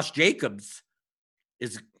Josh Jacobs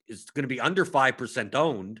is going to be under 5%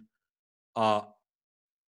 owned. I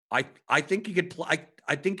think you could play.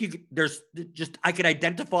 I think I could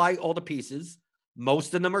identify all the pieces.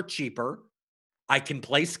 Most of them are cheaper. I can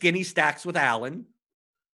play skinny stacks with Allen.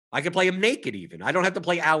 I could play him naked even. I don't have to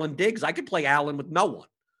play Allen Diggs. I could play Allen with no one.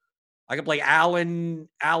 I could play Allen,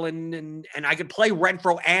 and I could play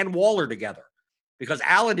Renfro and Waller together because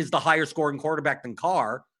Allen is the higher scoring quarterback than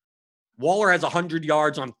Carr. Waller has 100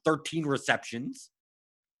 yards on 13 receptions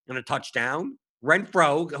and a touchdown.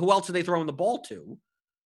 Renfro, who else are they throwing the ball to?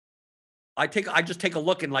 I just take a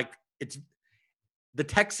look and it's the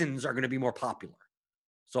Texans are going to be more popular.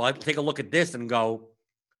 So I take a look at this and go,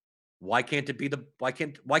 why can't the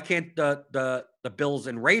Bills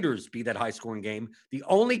and Raiders be that high scoring game? The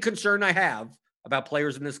only concern I have about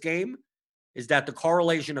players in this game is that the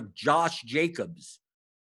correlation of Josh Jacobs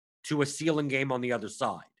to a ceiling game on the other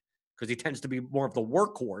side, because he tends to be more of the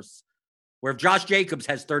workhorse, where if Josh Jacobs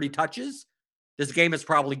has 30 touches, this game has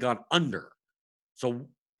probably gone under. So,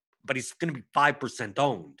 but he's going to be 5%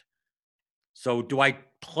 owned. So do I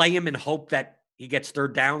play him and hope that he gets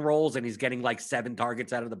third down rolls and he's getting like 7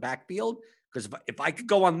 targets out of the backfield? Because if I could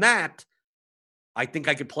go on that, I think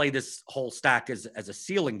I could play this whole stack as a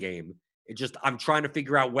ceiling game. I'm trying to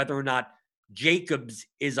figure out whether or not Jacobs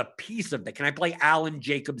is a piece of that. Can I play Allen,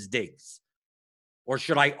 Jacobs, Diggs? Or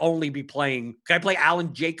should I only be can I play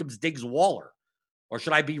Allen, Jacobs, Diggs, Waller? Or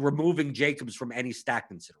should I be removing Jacobs from any stack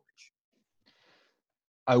consideration?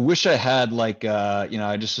 I wish I had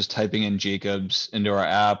I just was typing in Jacobs into our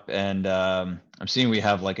app, and I'm seeing we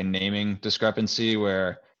have like a naming discrepancy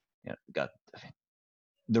where got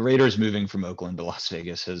the Raiders moving from Oakland to Las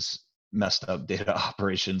Vegas has messed up data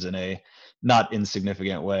operations in a not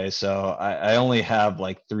insignificant way. So I only have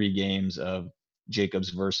like 3 games of Jacobs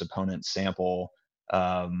versus opponent sample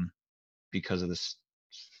because of this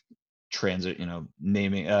transit,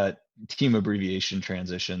 naming team abbreviation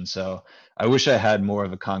transition. So I wish I had more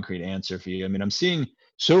of a concrete answer for you. I mean, I'm seeing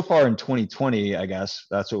so far in 2020, I guess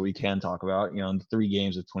that's what we can talk about, in the 3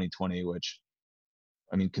 games of 2020, which,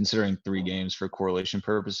 I mean, considering 3 games for correlation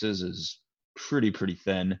purposes is pretty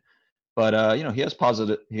thin. But he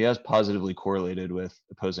has positively correlated with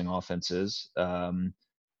opposing offenses.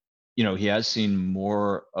 He has seen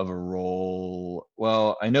more of a role.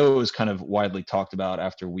 Well, I know it was kind of widely talked about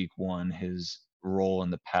after week 1, his role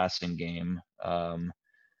in the passing game.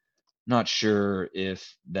 Not sure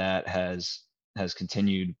if that has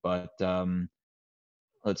continued, but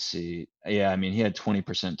let's see. Yeah, I mean, he had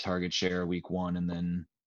 20% target share week 1, and then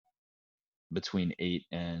between 8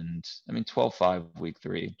 and 12.5 week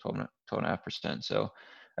 3, 12.5%. So,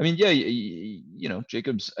 I mean, yeah,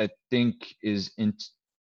 Jacobs, I think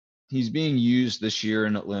he's being used this year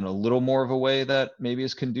in a little more of a way that maybe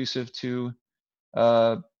is conducive to,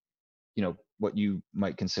 what you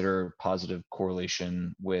might consider positive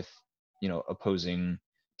correlation with, opposing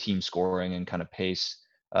team scoring and kind of pace.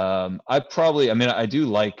 I do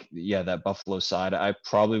like, that Buffalo side. I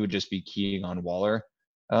probably would just be keying on Waller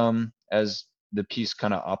as the piece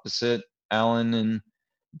kind of opposite Allen and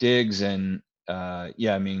Diggs. And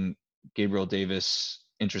Gabriel Davis,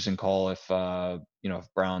 interesting call if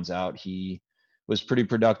Brown's out. He was pretty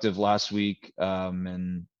productive last week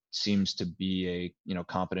and seems to be a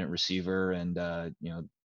competent receiver. And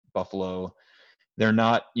Buffalo, they're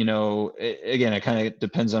not, again, it kind of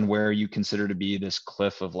depends on where you consider to be this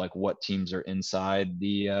cliff of like what teams are inside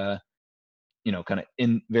the kind of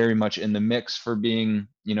in very much in the mix for being,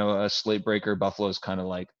 a slate breaker. Buffalo's kind of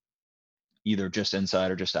like either just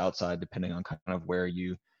inside or just outside, depending on kind of where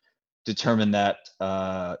you determine that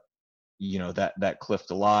that cliff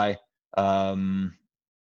to lie. But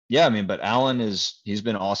Allen he's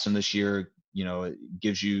been awesome this year. It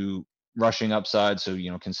gives you rushing upside. So,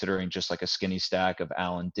 considering just like a skinny stack of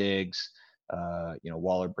Allen, Diggs,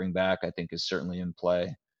 Waller bring back, I think is certainly in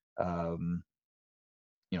play.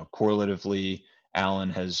 Correlatively,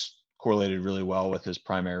 Allen has correlated really well with his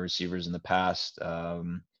primary receivers in the past.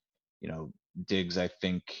 Diggs, I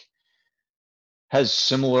think, has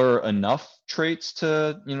similar enough traits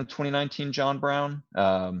to 2019 John Brown.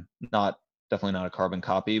 Definitely not a carbon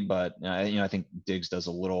copy, but I think Diggs does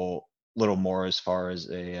a little more as far as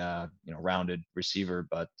a rounded receiver.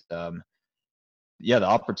 But the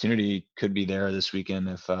opportunity could be there this weekend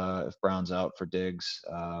if Brown's out for Diggs.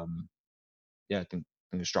 I think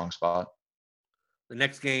a strong spot. The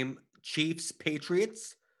next game, Chiefs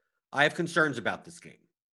Patriots. I have concerns about this game.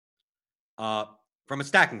 From a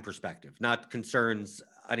stacking perspective, not concerns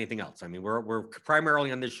anything else. I mean, we're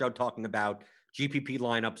primarily on this show talking about GPP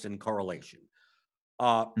lineups and correlation.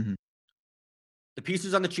 The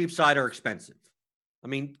pieces on the cheap side are expensive. I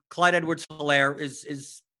mean, Clyde Edwards-Helaire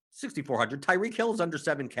is 6,400. Tyreek Hill is under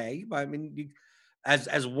 7K. I mean,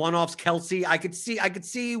 as one-offs, Kelsey, I could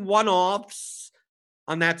see one-offs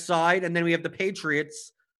on that side, and then we have the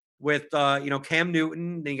Patriots with Cam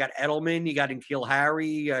Newton. Then you got Edelman, you got N'Keal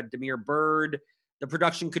Harry, Damiere Byrd. The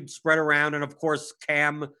production could spread around, and of course,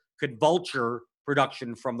 Cam could vulture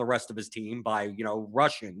production from the rest of his team by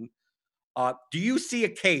rushing. Do you see a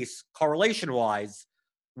case correlation-wise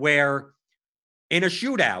where in a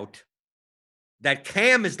shootout that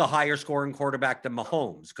Cam is the higher scoring quarterback than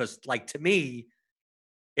Mahomes? Because, to me,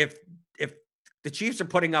 if the Chiefs are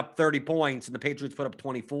putting up 30 points and the Patriots put up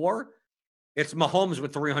 24, it's Mahomes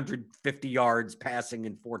with 350 yards passing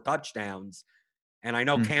and 4 touchdowns. And I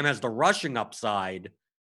know Cam has the rushing upside,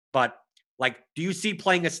 but do you see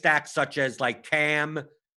playing a stack such as Cam,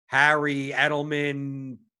 Harry,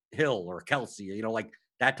 Edelman, Hill, or Kelsey,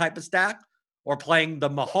 that type of stack, or playing the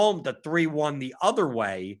Mahomes, the 3-1 the other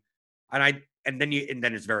way, and then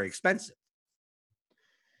it's very expensive?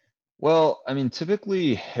 Well, I mean,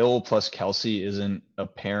 typically Hill plus Kelsey isn't a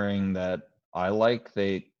pairing that I like.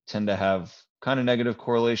 They tend to have kind of negative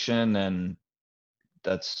correlation, and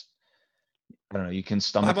that's, I don't know, you can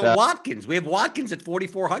stomach How that. about Watkins? We have Watkins at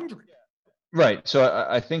 4,400. Right. So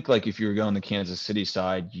I think if you were going the Kansas City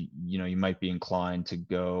side, you might be inclined to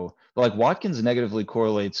go, but Watkins negatively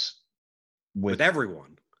correlates with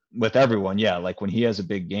everyone. With everyone, yeah. When he has a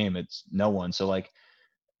big game, it's no one. So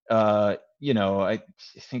I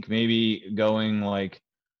think maybe going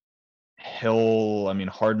Hill. I mean,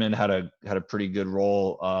 Hardman had a pretty good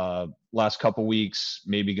role last couple weeks.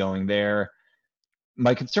 Maybe going there.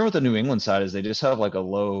 my concern with the New England side is they just have like a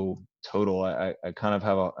low total. I kind of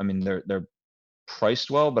have I mean, they're priced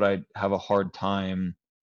well, but I have a hard time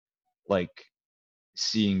like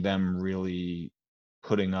seeing them really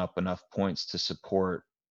putting up enough points to support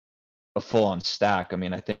a full on stack. I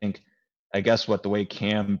mean, I guess the way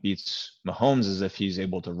Cam beats Mahomes is if he's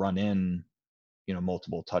able to run in,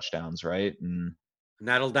 multiple touchdowns, right? And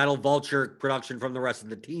that'll vulture production from the rest of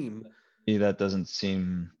the team. That doesn't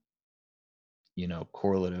seem,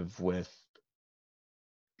 correlative with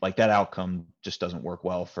like that outcome just doesn't work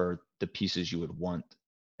well for the pieces you would want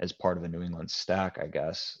as part of a New England stack, I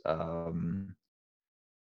guess.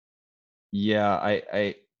 Yeah,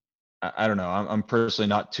 I don't know. I'm personally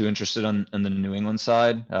not too interested in the New England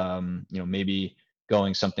side. Maybe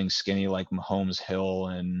going something skinny like Mahomes, Hill,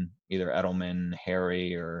 and either Edelman,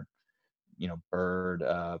 Harry, or Bird.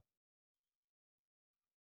 To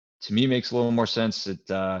me, makes a little more sense.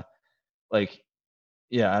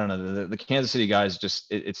 Yeah, I don't know. The Kansas City guys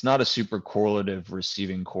it's not a super correlative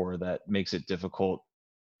receiving core that makes it difficult,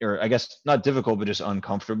 or I guess not difficult, but just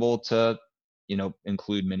uncomfortable to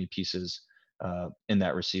include many pieces in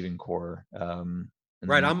that receiving core.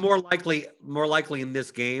 Right. I'm more likely in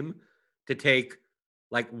this game to take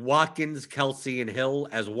like Watkins, Kelsey, and Hill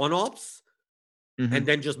as one-offs. Mm-hmm. And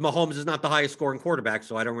then just Mahomes is not the highest scoring quarterback,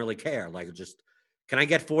 so I don't really care. Like, just can I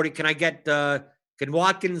get 40? Can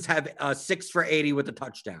Watkins have 6 for 80 with a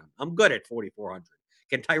touchdown? I'm good at 4,400.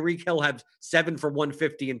 Can Tyreek Hill have 7 for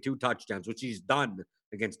 150 and 2 touchdowns, which he's done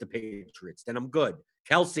against the Patriots? Then I'm good.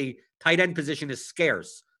 Kelsey, tight end position is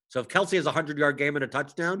scarce. So if Kelsey has a 100-yard game and a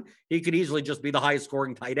touchdown, he could easily just be the highest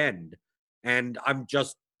scoring tight end. And I'm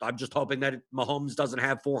just hoping that Mahomes doesn't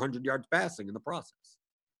have 400 yards passing in the process.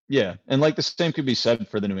 Yeah, and like the same could be said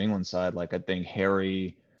for the New England side. Like I think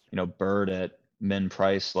Harry, Bird at min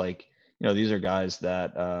price, like these are guys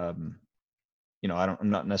that I'm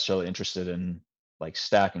not necessarily interested in like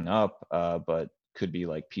stacking up, but could be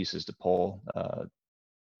like pieces to pull,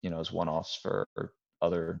 as one-offs for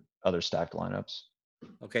other stacked lineups.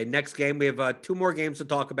 Okay, next game we have 2 more games to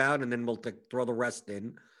talk about, and then we'll throw the rest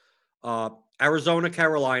in. Arizona,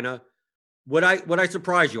 Carolina. Would I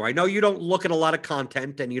surprise you? I know you don't look at a lot of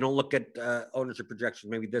content and you don't look at ownership projections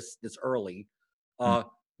maybe this early.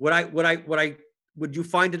 Would you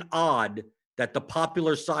find it odd that the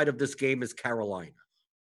popular side of this game is Carolina?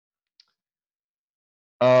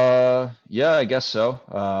 Yeah, I guess so.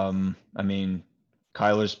 I mean,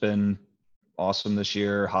 Kyler's been awesome this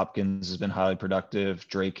year. Hopkins has been highly productive.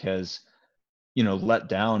 Drake has, let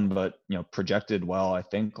down, but projected well. I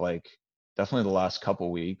think like definitely the last couple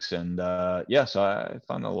weeks, and so I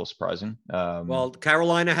found that a little surprising. Well,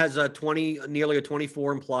 Carolina has nearly a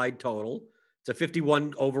 24 implied total. It's a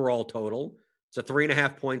 51 overall total. It's a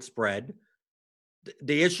 3.5 point spread.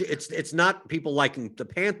 The issue, it's not people liking the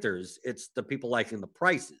Panthers, it's the people liking the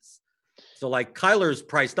prices. So like Kyler's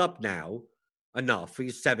priced up now enough.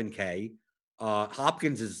 He's $7K.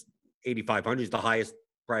 Hopkins is 8,500. He's the highest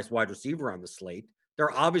priced wide receiver on the slate.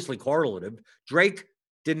 They're obviously correlative. Drake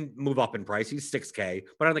didn't move up in price. He's 6K.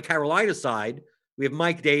 But on the Carolina side, we have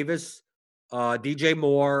Mike Davis, DJ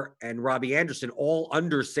Moore, and Robbie Anderson, all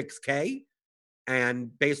under 6K.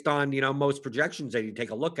 And based on, most projections that you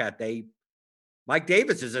take a look at, Mike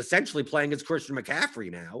Davis is essentially playing as Christian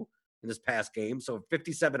McCaffrey now in this past game. So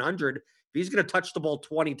 5,700, if he's going to touch the ball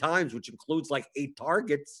 20 times, which includes like 8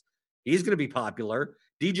 targets, he's going to be popular.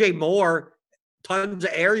 DJ Moore, tons of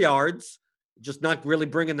air yards, just not really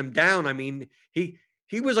bringing them down. I mean, he's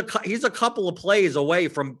a couple of plays away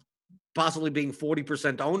from possibly being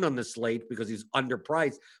 40% owned on the slate because he's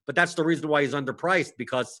underpriced. But that's the reason why he's underpriced,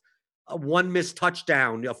 because one missed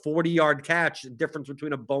touchdown, a 40-yard catch, the difference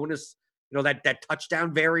between a bonus, that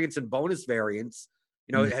touchdown variance and bonus variance,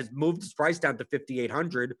 it has moved his price down to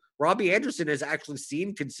 5,800. Robbie Anderson has actually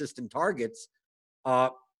seen consistent targets.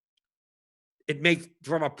 It makes,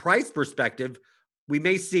 from a price perspective, we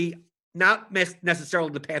may see not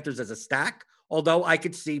necessarily the Panthers as a stack, although I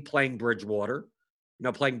could see playing Bridgewater,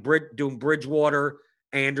 doing Bridgewater,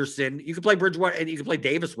 Anderson. You could play Bridgewater and you can play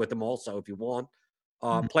Davis with him also if you want.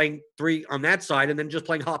 Playing 3 on that side and then just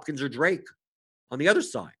playing Hopkins or Drake on the other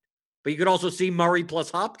side. But you could also see Murray plus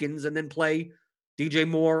Hopkins and then play DJ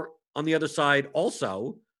Moore on the other side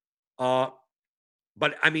also.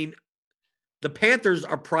 But I mean, the Panthers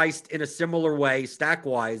are priced in a similar way,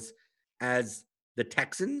 stack-wise, as the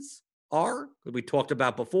Texans are, that we talked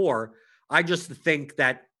about before. I just think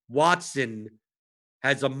that Watson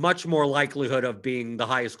has a much more likelihood of being the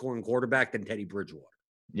highest scoring quarterback than Teddy Bridgewater.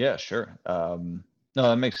 Yeah, sure. No,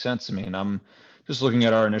 that makes sense. I mean, I'm just looking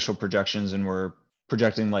at our initial projections and we're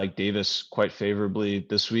projecting like Davis quite favorably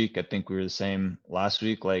this week. I think we were the same last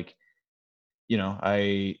week. Like,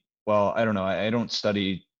 I don't know. I don't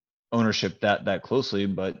study ownership that closely,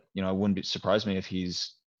 but it wouldn't surprise me if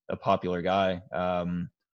he's a popular guy. I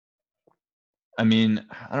mean,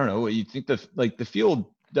 I don't know what you think. The field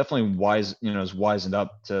definitely is wisened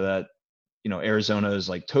up to that. Arizona's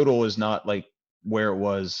like total is not like where it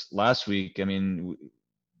was last week. I mean,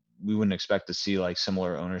 we wouldn't expect to see like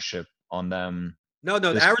similar ownership on them. No,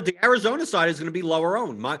 the Arizona side is going to be lower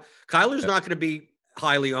owned. Kyler's not going to be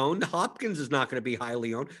highly owned. Hopkins is not going to be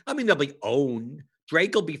highly owned. I mean, they'll be owned.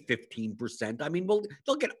 Drake will be 15%. I mean,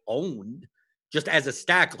 they'll get owned just as a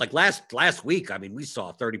stack. Like last week, I mean, we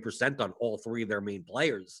saw 30% on all three of their main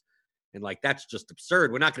players. And like, that's just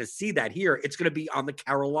absurd. We're not going to see that here. It's going to be on the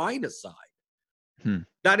Carolina side.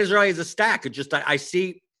 Not necessarily as a stack. It just, I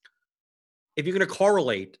see, if you're going to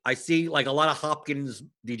correlate, I see like a lot of Hopkins,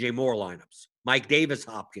 DJ Moore lineups, Mike Davis,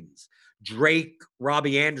 Hopkins, Drake,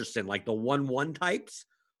 Robbie Anderson, like the 1-1 types.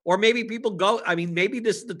 Or maybe people go, I mean, maybe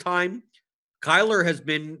this is the time. Kyler has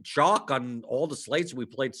been chalk on all the slates we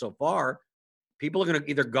played so far. People are going to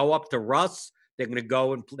either go up to Russ, they're going to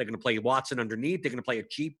go and they're going to play Watson underneath, they're going to play a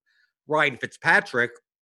cheap Ryan Fitzpatrick.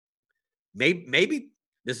 Maybe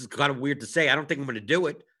this is kind of weird to say. I don't think I'm going to do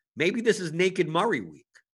it. Maybe this is naked Murray week.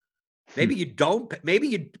 Maybe you don't. Maybe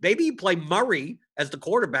you play Murray as the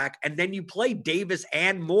quarterback, and then you play Davis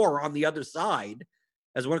and Moore on the other side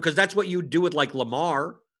as well, because that's what you do with like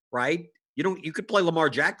Lamar, right? You could play Lamar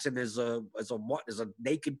Jackson as a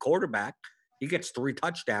naked quarterback. He gets 3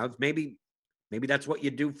 touchdowns. Maybe that's what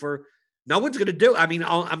you do for. No one's going to do. I mean,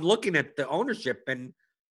 I'm looking at the ownership, and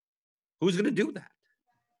who's going to do that?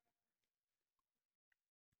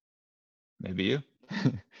 Maybe you.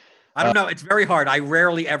 I don't know. It's very hard. I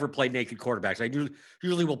rarely ever play naked quarterbacks. I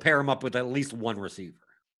usually will pair them up with at least one receiver.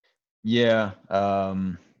 Yeah.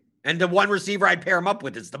 And the one receiver I'd pair him up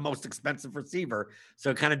with is the most expensive receiver. So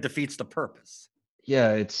it kind of defeats the purpose.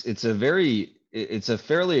 Yeah, it's a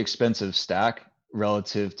fairly expensive stack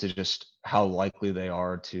relative to just how likely they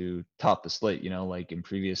are to top the slate. Like in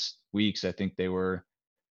previous weeks, I think they were,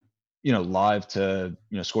 live to,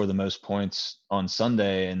 score the most points on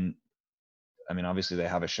Sunday. And I mean, obviously they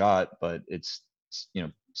have a shot, but it's,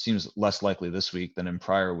 seems less likely this week than in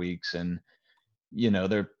prior weeks. And,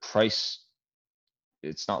 their price,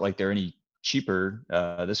 it's not like they're any cheaper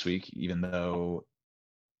this week, even though,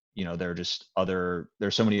 there's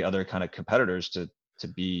so many other kind of competitors to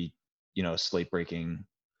be, a slate breaking,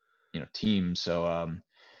 team. So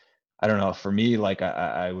I don't know. For me, like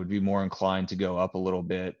I would be more inclined to go up a little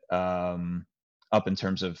bit, up in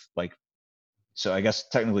terms of like, so I guess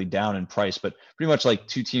technically down in price, but pretty much like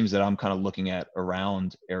 2 teams that I'm kind of looking at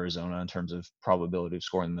around Arizona in terms of probability of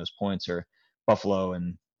scoring those points are Buffalo,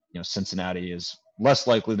 and Cincinnati is less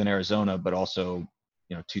likely than Arizona, but also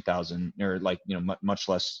 2,000 or like much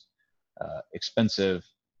less expensive.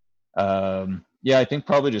 Yeah, I think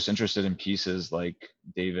probably just interested in pieces like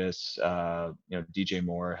Davis. DJ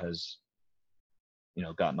Moore has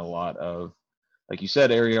gotten a lot of, like you said,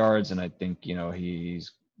 air yards, and I think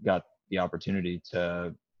he's got the opportunity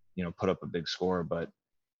to put up a big score. But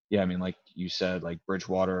yeah, I mean, like you said, like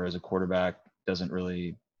Bridgewater as a quarterback doesn't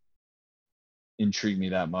really intrigue me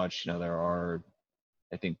that much. There are,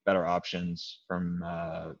 I think, better options from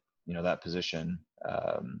that position.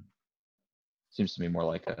 Seems to me more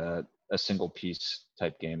like a single piece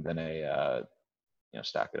type game than a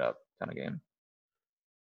stack it up kind of game.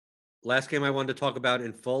 Last game I wanted to talk about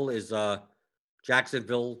in full is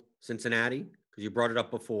Jacksonville, Cincinnati, because you brought it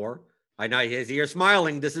up before. I know you're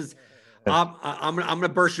smiling. This is I'm gonna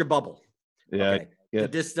burst your bubble. Yeah. Okay.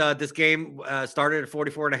 This game started at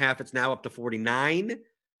 44.5. It's now up to 49.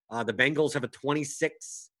 The Bengals have a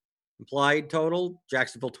 26 implied total.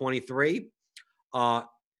 Jacksonville 23.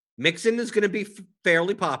 Mixon is going to be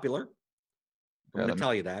fairly popular. I'm going to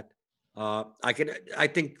tell you that. I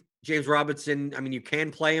think James Robinson. I mean, you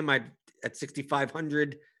can play him at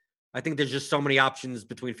 6,500. I think there's just so many options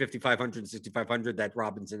between 5,500 and 6,500 that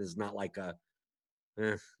Robinson is not like a.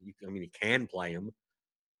 You can play him.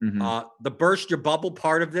 Mm-hmm. The burst your bubble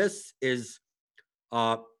part of this is,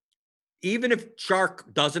 even if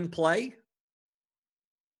Chark doesn't play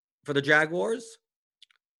for the Jaguars,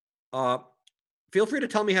 feel free to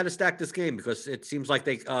tell me how to stack this game, because it seems like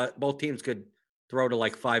both teams could throw to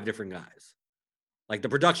like 5 different guys. Like the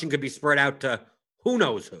production could be spread out to who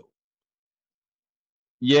knows who.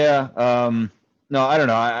 Yeah. No, I don't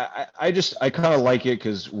know. I kind of like it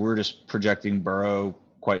because we're just projecting Burrow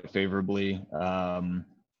quite favorably.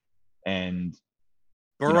 And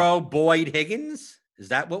Burrow, Boyd, Higgins, is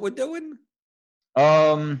that what we're doing?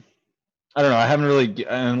 I don't know. I haven't really,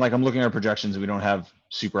 and like I'm looking at our projections. We don't have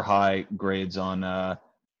super high grades on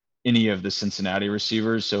any of the Cincinnati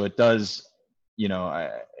receivers, so it does.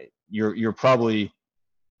 You're probably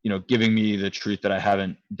giving me the truth that I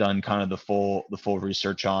haven't done kind of the full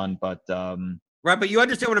research on, but Right, but you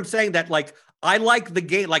understand what I'm saying? That like I like the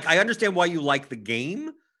game. Like I understand why you like the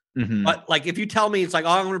game, mhm. but like if you tell me it's like, oh,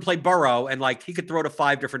 I'm going to play Burrow, and like he could throw to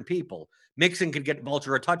 5 different people. Mixon could get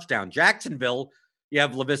Vulture a touchdown. Jacksonville, you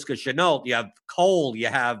have Laviska Shenault, you have Cole, you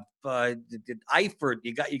have Eifert,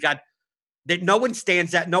 you got that. No one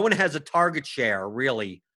stands out. No one has a target share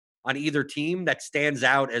really on either team that stands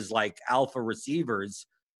out as like alpha receivers.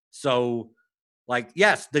 So like,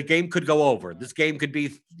 yes, the game could go over. This game could be,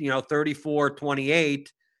 34-28,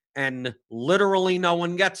 and literally no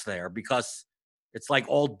one gets there because it's like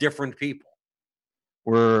all different people.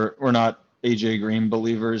 We're not AJ Green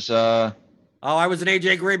believers. Oh, I was an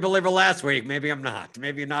AJ Green believer last week. Maybe I'm not.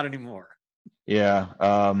 Maybe not anymore. Yeah.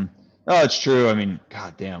 No, it's true. I mean,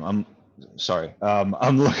 god damn. I'm sorry. I'm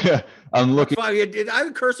looking. I'm That's looking. fine. I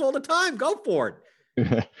would curse all the time. Go for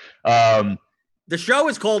it. um, The show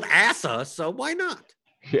is called ASA, so why not?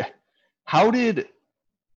 yeah. How did?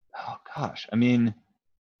 Oh gosh. I mean,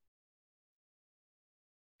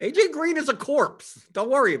 AJ Green is a corpse. Don't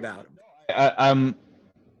worry about him.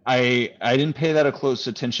 I didn't pay that a close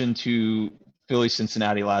attention to Philly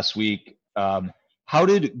Cincinnati last week. How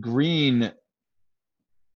did Green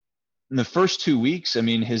in the first 2 weeks? I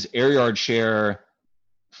mean, his air yard share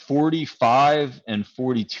 45 and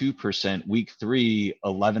 42%. Week 3,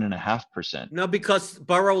 11.5%. No, because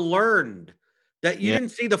Burrow learned that you Yeah.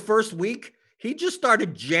 didn't see the first week. He just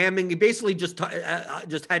started jamming. He basically just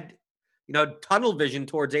had, tunnel vision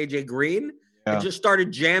towards AJ Green and Yeah. just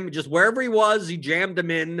started jamming. Just wherever he was, he jammed him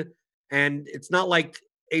in. And it's not like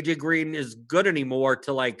AJ Green is good anymore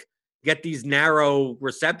to like get these narrow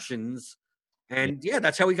receptions. And yeah,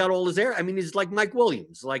 that's how he got all his air. I mean, he's like Mike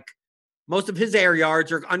Williams. Like most of his air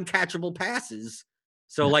yards are uncatchable passes.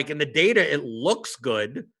 So like in the data, it looks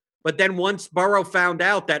good. But then once Burrow found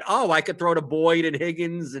out that, oh, I could throw to Boyd and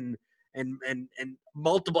Higgins and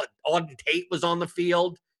multiple, Auden Tate was on the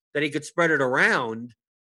field, that he could spread it around,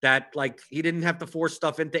 that like he didn't have to force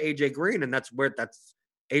stuff into AJ Green. And that's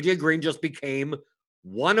AJ Green just became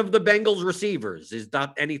one of the Bengals receivers. Is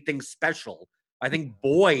not anything special. I think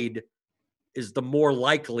Boyd is the more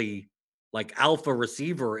likely like alpha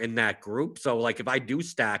receiver in that group. So like if I do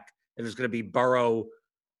stack, and it's going to be Burrow,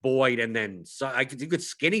 Boyd, and then you could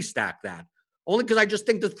skinny stack that, only because I just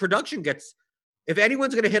think this production gets. If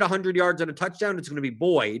anyone's going to hit 100 yards and a touchdown, it's going to be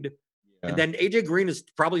Boyd, and then AJ Green is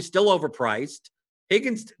probably still overpriced.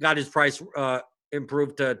 Higgins got his price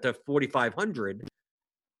improved to 4,500.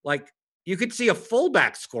 Like you could see a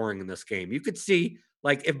fullback scoring in this game. You could see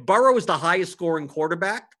like if Burrow is the highest scoring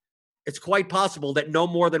quarterback, it's quite possible that no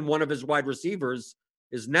more than one of his wide receivers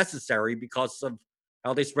is necessary because of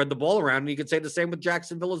how they spread the ball around. And you could say the same with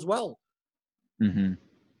Jacksonville as well. Mm-hmm.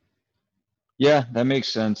 Yeah, that makes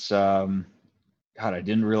sense. God, I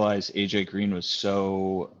didn't realize AJ Green was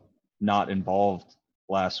so not involved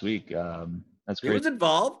last week. That's great. He was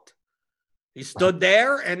involved. He stood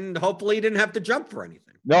there and hopefully he didn't have to jump for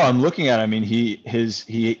anything. No, I'm looking at it. I mean,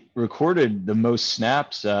 he recorded the most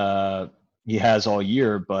snaps he has all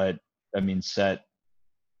year, but I mean, set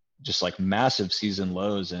just like massive season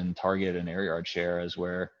lows in target and air yard share, as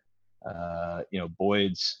where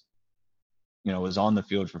Boyd's was on the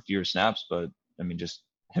field for fewer snaps, but I mean, just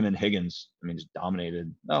him and Higgins, I mean, just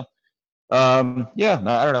dominated. No, yeah,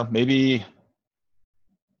 no, I don't know, maybe.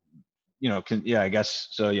 I guess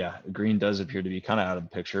so. Yeah, Green does appear to be kind of out of the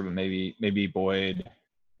picture, but maybe Boyd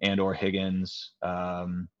and or Higgins. I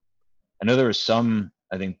know there was some,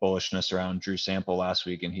 I think, bullishness around Drew Sample last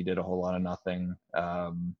week, and he did a whole lot of nothing.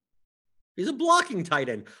 He's a blocking tight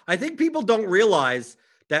end. I think people don't realize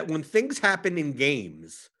that when things happen in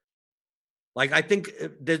games, like I think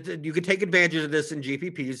you could take advantage of this in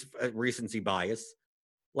GPP's recency bias,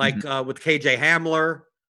 like with KJ Hamler.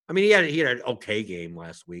 I mean, he had an okay game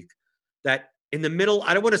last week. That in the middle,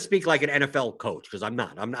 I don't want to speak like an NFL coach because I'm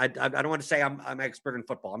not. I don't want to say I'm expert in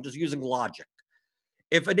football. I'm just using logic.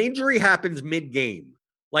 If an injury happens mid-game,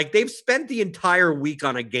 like they've spent the entire week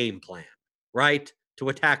on a game plan, right, to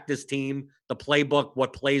attack this team, the playbook,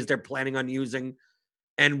 what plays they're planning on using,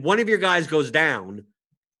 and one of your guys goes down,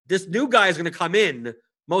 this new guy is going to come in.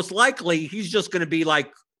 Most likely, he's just going to be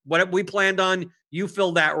like, what we planned on, you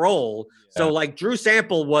fill that role. Yeah. So like Drew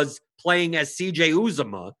Sample was playing as CJ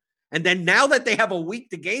Uzomah. And then now that they have a week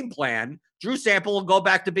to game plan, Drew Sample will go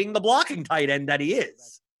back to being the blocking tight end that he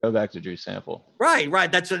is. Go back to Drew Sample. Right.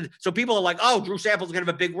 So people are like, oh, Drew Sample's going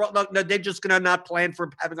to have a big role. No, they're just going to not plan for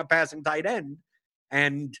having a passing tight end.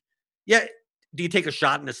 And yeah, do you take a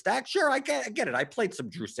shot in the stack? Sure, I get it. I played some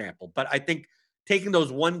Drew Sample, but I think taking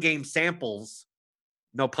those 1-game samples,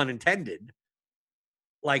 no pun intended,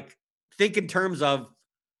 like think in terms of,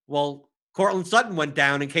 well, Cortland Sutton went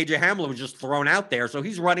down and KJ Hamler was just thrown out there. So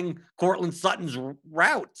he's running Cortland Sutton's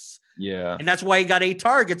routes. Yeah. And that's why he got 8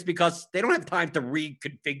 targets, because they don't have time to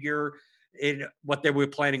reconfigure in what they were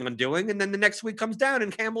planning on doing. And then the next week comes down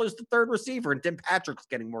and Hamler's the third receiver and Tim Patrick's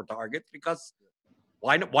getting more targets, because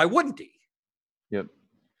why wouldn't he? Yep.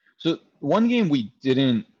 So one game we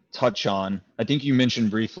didn't touch on, I think you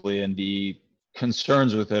mentioned briefly, and the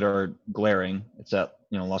concerns with it are glaring. It's that,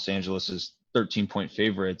 Los Angeles is 13-point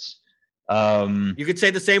favorites. You could say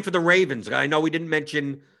the same for the Ravens. I know we didn't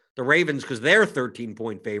mention the Ravens because they're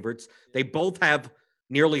 13-point favorites. They both have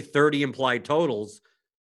nearly 30 implied totals.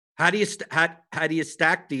 How do you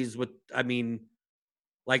stack these with? I mean,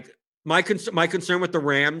 like my concern with the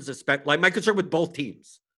Rams, like my concern with both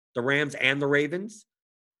teams, the Rams and the Ravens,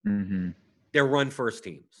 they're run first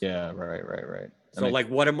teams. Yeah, right. So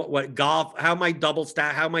what golf? How am I double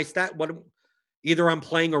stack? How am I stack? Either I'm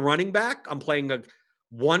playing a running back, I'm playing a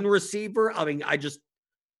one receiver. Unless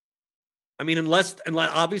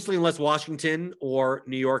Washington or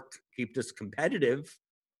New York keep this competitive,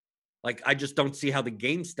 like I just don't see how the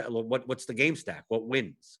game stack. What's the game stack? What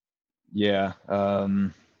wins? Yeah, I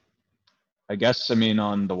guess.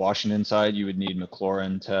 On the Washington side, you would need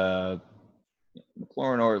McLaurin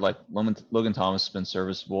or like Logan Thomas has been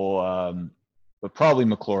serviceable, but probably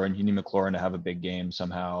McLaurin. You need McLaurin to have a big game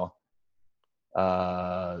somehow.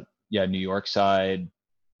 New York side.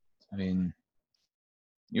 New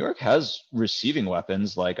York has receiving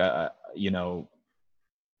weapons. Like I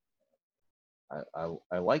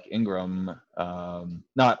like Ingram. I'm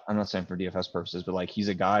not saying for DFS purposes, but like he's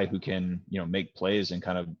a guy who can, make plays and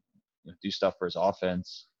kind of do stuff for his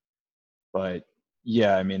offense. But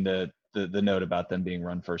yeah, the note about them being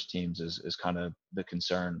run first teams is kind of the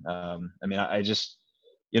concern. I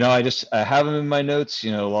have them in my notes.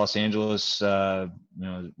 Los Angeles.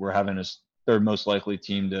 We're having a third most likely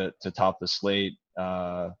team to top the slate.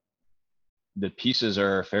 The pieces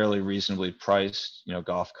are fairly reasonably priced.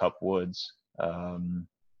 Goff, Kupp, Woods. But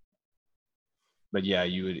yeah,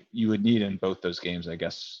 you would need in both those games, I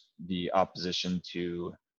guess, the opposition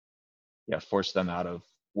to force them out of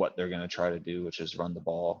what they're going to try to do, which is run the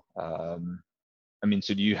ball. So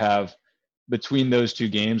do you have, between those two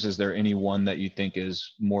games, is there any one that you think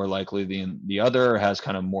is more likely than the other, or has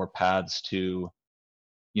kind of more paths to,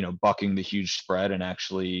 bucking the huge spread and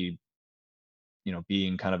actually,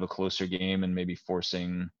 being kind of a closer game and maybe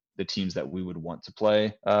forcing the teams that we would want to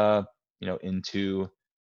play, into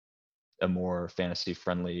a more fantasy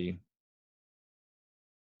friendly,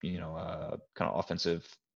 kind of offensive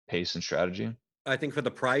pace and strategy? I think for the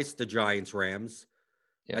price, the Giants, Rams.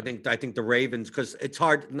 Yeah. I think the Ravens, because it's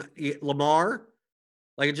hard. Lamar,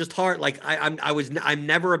 like it's just hard. Like I'm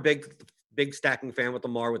never a big stacking fan with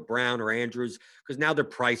Lamar, with Brown or Andrews, because now they're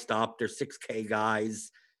priced up. They're 6K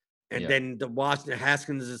guys, and then the Washington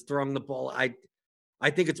Haskins is throwing the ball. I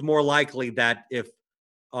think it's more likely that if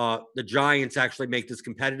the Giants actually make this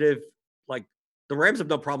competitive, like the Rams have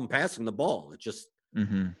no problem passing the ball. It's just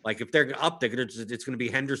like if they're up, it's going to be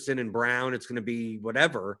Henderson and Brown. It's going to be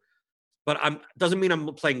whatever. But doesn't mean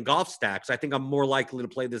I'm playing golf stacks. I think I'm more likely to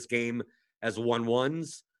play this game as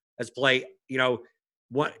 1-1s, as play,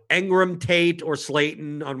 what Ingram, Tate, or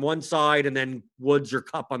Slayton on one side, and then Woods or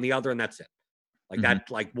Kupp on the other, and that's it. Like that,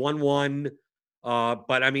 like 1-1.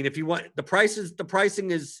 But if you want the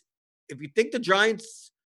pricing is, if you think the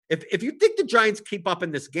Giants, if you think the Giants keep up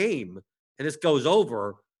in this game and this goes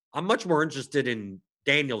over, I'm much more interested in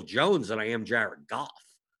Daniel Jones than I am Jared Goff.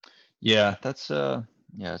 Yeah, that's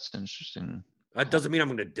it's interesting. That doesn't mean I'm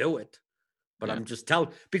going to do it, but I'm just telling,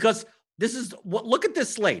 because this is look at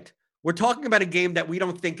this slate. We're talking about a game that we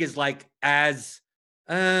don't think is like and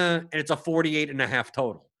it's a 48.5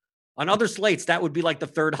 total. On other slates, that would be like the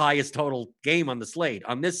third highest total game on the slate.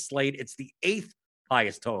 On this slate, it's the 8th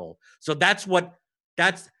highest total. So I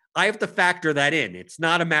have to factor that in. It's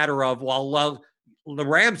not a matter of, the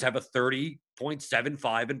Rams have a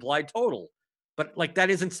 30.75 implied total. But like that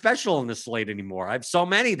isn't special in the slate anymore. I have so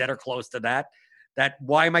many that are close to that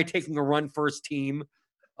why am I taking a run first team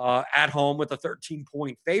at home with a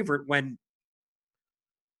 13-point favorite when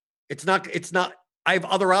it's not, I have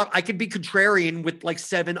I could be contrarian with like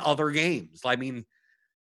 7 other games.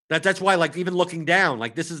 That's why, like, even looking down,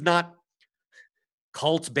 like this is not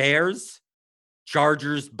Colts, Bears,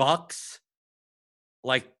 Chargers, Bucks.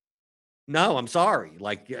 Like No, I'm sorry.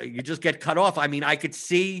 Like, you just get cut off. I mean, I could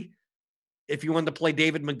see if you wanted to play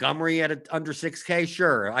David Montgomery at under 6K,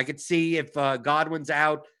 sure. I could see if Godwin's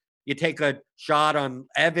out, you take a shot on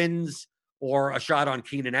Evans or a shot on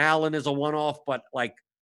Keenan Allen as a one-off. But like,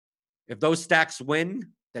 if those stacks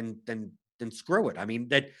win, then screw it. I mean,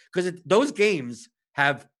 that because those games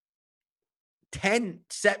have 7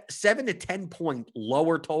 to 10 point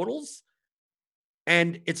lower totals.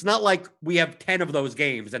 And it's not like we have 10 of those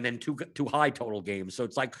games and then two high total games. So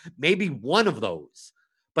it's like maybe one of those.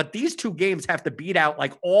 But these two games have to beat out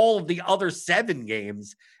like all of the other 7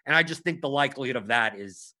 games. And I just think the likelihood of that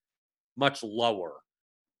is much lower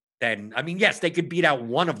than, I mean, yes, they could beat out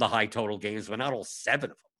one of the high total games, but not all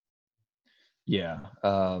 7 of them. Yeah.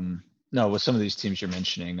 No, with some of these teams you're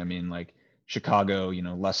mentioning, I mean, like Chicago,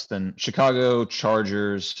 Chicago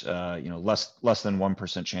Chargers, less than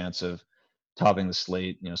 1% chance of topping the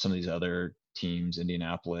slate. Some of these other teams,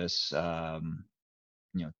 Indianapolis, Tampa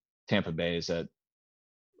Bay is at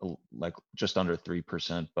like just under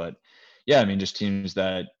 3%. But yeah, I mean, just teams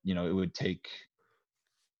that, it would take,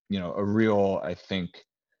 a real, I think,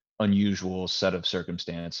 unusual set of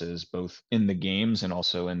circumstances, both in the games and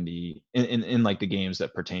also in like the games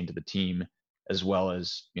that pertain to the team, as well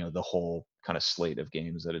as, the whole kind of slate of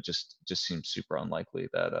games, that it just seems super unlikely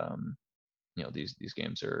that, these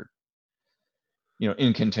games are,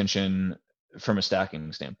 in contention from a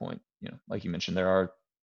stacking standpoint. Like you mentioned, there are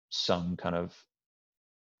some kind of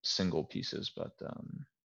single pieces, but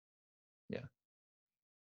yeah.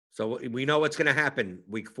 So we know what's going to happen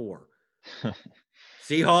week 4.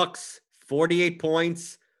 Seahawks, 48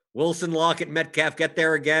 points. Wilson, Lockett, Metcalf get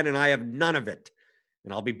there again, and I have none of it.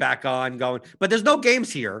 And I'll be back on going. But there's no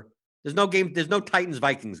games here. There's no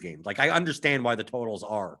Titans-Vikings games. Like, I understand why the totals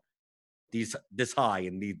are this high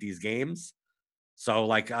in these games. So,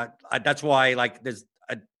 like, that's why, like, there's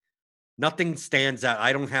nothing stands out.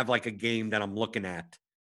 I don't have, like, a game that I'm looking at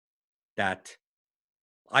that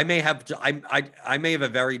I may have. I may have a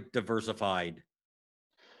very diversified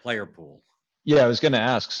player pool. Yeah, I was going to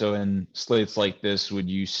ask. So in slates like this, would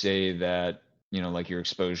you say that, like your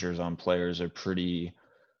exposures on players are pretty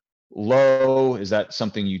low? Is that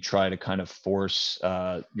something you try to kind of force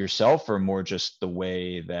yourself, or more just the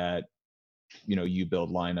way that, you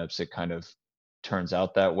build lineups, it kind of turns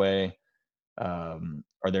out that way?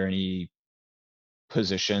 Are there any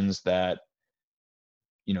positions that,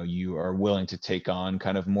 you are willing to take on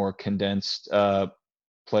kind of more condensed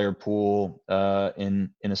player pool in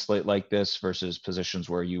a slate like this, versus positions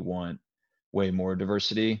where you want way more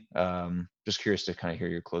diversity? Just curious to kind of hear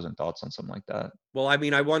your closing thoughts on something like that. Well, I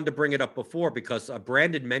mean, I wanted to bring it up before because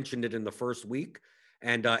Brandon mentioned it in the first week,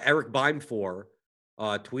 and Eric Beimfohr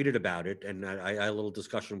tweeted about it, and I had a little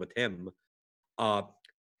discussion with him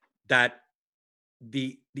that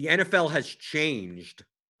the NFL has changed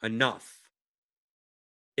enough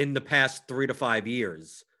in the past 3 to 5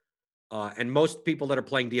 years. And most people that are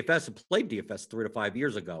playing DFS have played DFS 3 to 5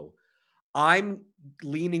 years ago. I'm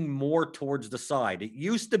leaning more towards the side. It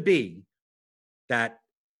used to be that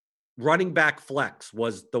running back flex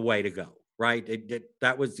was the way to go, right?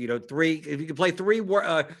 That was, 3, if you can play 3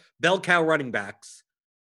 bell cow running backs,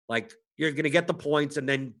 like, you're going to get the points and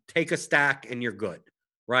then take a stack and you're good,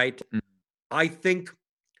 right? Mm-hmm. I think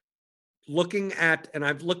looking at, and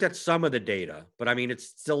I've looked at some of the data, but I mean, it's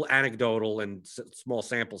still anecdotal and small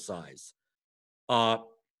sample size,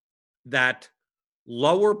 that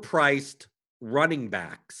lower priced running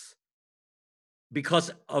backs,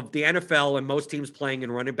 because of the NFL and most teams playing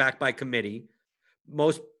in running back by committee,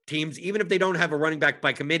 most teams, even if they don't have a running back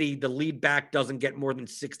by committee, the lead back doesn't get more than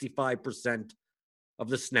 65% of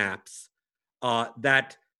the snaps,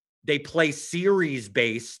 that they play series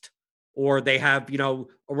based, or they have, a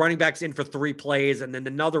running back's in for 3 plays and then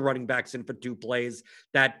another running back's in for 2 plays,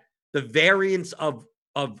 that the variance of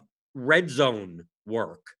red zone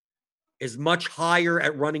work is much higher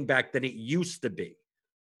at running back than it used to be.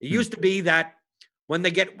 It used to be that when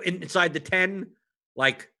they get inside the 10,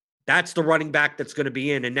 like, that's the running back that's going to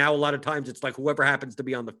be in. And now a lot of times it's like whoever happens to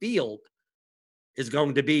be on the field is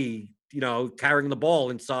going to be, carrying the ball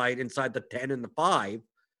inside the 10 and the 5,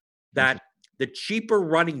 that the cheaper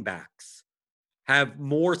running backs have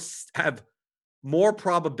more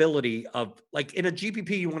probability of, like, in a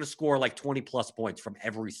GPP, you want to score like 20 plus points from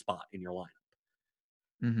every spot in your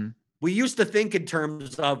lineup. Mm-hmm. We used to think in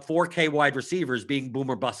terms of 4K wide receivers being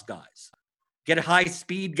boomer bust guys. Get a high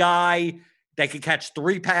speed guy that could catch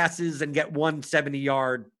 3 passes and get 1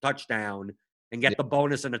 70-yard touchdown and get the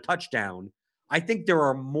bonus and a touchdown. I think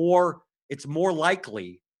it's more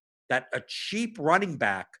likely that a cheap running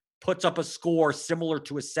back puts up a score similar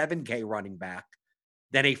to a 7K running back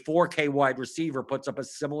then a 4K wide receiver puts up a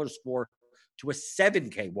similar score to a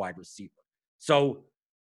 7K wide receiver. So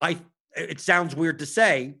it sounds weird to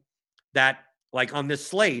say that, like, on this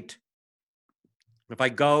slate, if I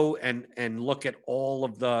go and look at all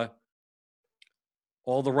the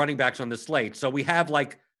running backs on the slate, so we have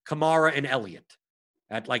like Kamara and Elliott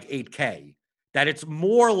at like 8K, that it's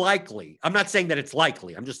more likely. I'm not saying that it's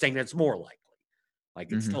likely. I'm just saying that it's more likely.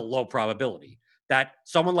 Like, it's still low probability that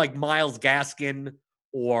someone like Myles Gaskin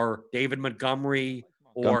or David Montgomery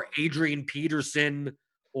or Adrian Peterson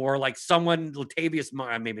or like someone, Latavius,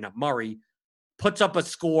 maybe not Murray, puts up a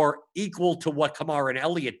score equal to what Kamara and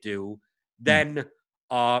Elliott do, then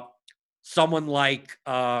someone like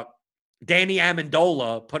Danny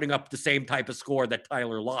Amendola putting up the same type of score that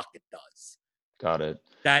Tyler Lockett does. Got it.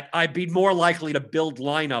 That I'd be more likely to build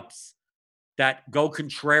lineups that go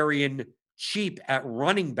contrarian cheap at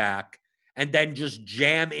running back and then just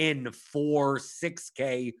jam in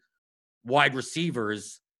 6K wide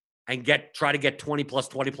receivers and try to get 20 plus,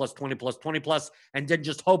 20 plus, 20 plus, 20 plus, and then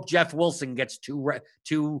just hope Jeff Wilson gets two.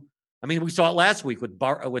 I mean, we saw it last week with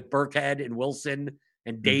Burkhead and Wilson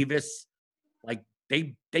and Davis. Like,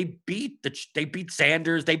 they beat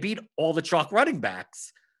Sanders. They beat all the chalk running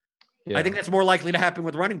backs. Yeah. I think that's more likely to happen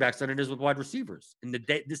with running backs than it is with wide receivers in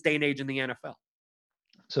this day and age in the NFL.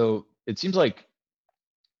 So it seems like,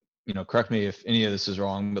 correct me if any of this is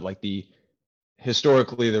wrong, but like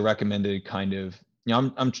historically the recommended kind of,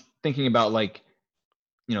 I'm thinking about like,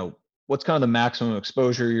 what's kind of the maximum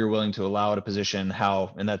exposure you're willing to allow at a position,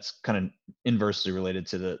 and that's kind of inversely related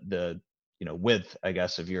to the width, I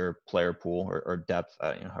guess, of your player pool or depth,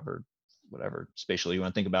 however, whatever spatially you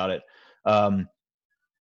want to think about it.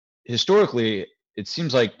 Historically, it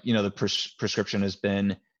seems like, the prescription has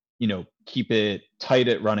been, keep it tight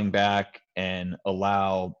at running back and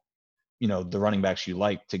allow, the running backs you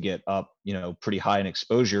like to get up, pretty high in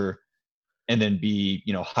exposure, and then be,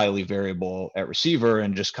 highly variable at receiver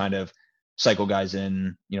and just kind of cycle guys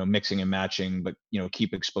in, mixing and matching, but,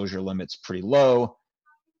 keep exposure limits pretty low,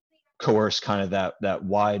 coerce kind of that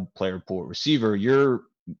wide player pool at receiver.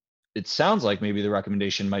 It sounds like maybe the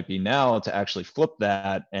recommendation might be now to actually flip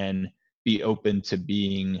that and be open to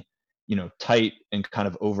being, tight and kind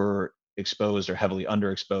of overexposed or heavily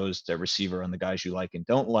underexposed at receiver on the guys you like and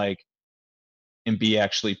don't like, and be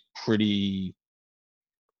actually pretty,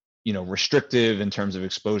 restrictive in terms of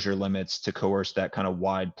exposure limits to coerce that kind of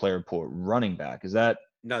wide player pool running back. Is that?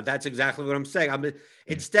 No, that's exactly what I'm saying.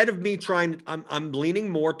 Instead of me trying, I'm leaning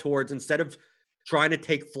more towards, instead of trying to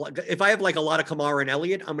take, if I have like a lot of Kamara and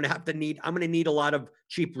Elliott, I'm going to need a lot of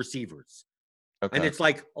cheap receivers. Okay. And it's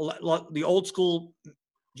like the old school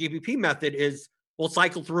GPP method is, we'll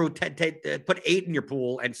cycle through, put 8 in your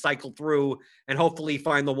pool and cycle through and hopefully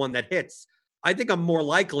find the one that hits. I think I'm more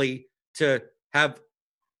likely to have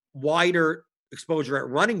wider exposure at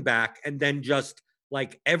running back and then just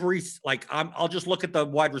I'll just look at the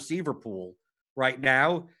wide receiver pool right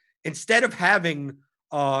now. Instead of having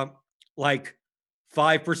like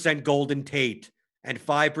 5% Golden Tate and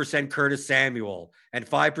 5% Curtis Samuel and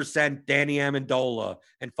 5% Danny Amendola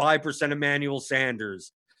and 5% Emmanuel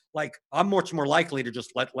Sanders, like, I'm much more likely to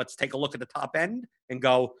just let's take a look at the top end and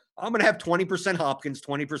go, I'm going to have 20% Hopkins,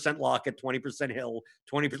 20% Lockett, 20% Hill,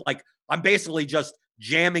 20%. Like, I'm basically just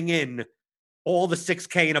jamming in all the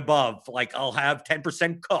 6K and above. Like, I'll have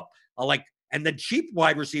 10% Kupp. And the cheap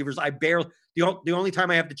wide receivers, the only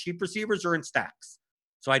time I have the cheap receivers are in stacks.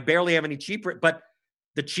 So I barely have any cheaper, but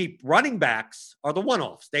the cheap running backs are the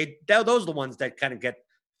one-offs. Those are the ones that kind of get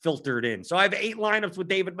filtered in. So I have 8 lineups with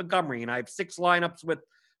David Montgomery, and I have 6 lineups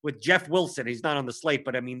with Jeff Wilson. He's not on the slate,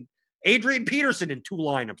 but I mean, Adrian Peterson in 2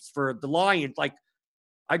 lineups for the Lions. Like,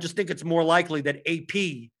 I just think it's more likely that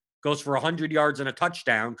AP goes for 100 yards and a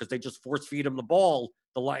touchdown because they just force feed him the ball.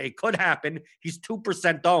 It could happen. He's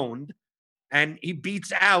 2% owned, and he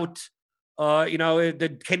beats out,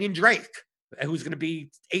 the Kenyon Drake, who's going to be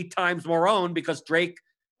 8 times more owned because Drake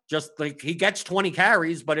he gets 20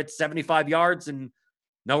 carries, but it's 75 yards and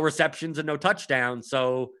no receptions and no touchdowns.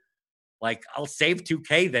 So, like, I'll save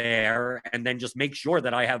 2K there and then just make sure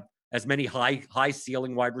that I have as many high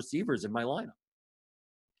ceiling wide receivers in my lineup.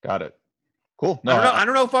 Got it. Cool. No, I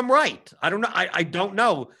don't know if I'm right. I don't know. I don't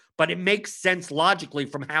know, but it makes sense logically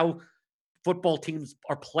from how football teams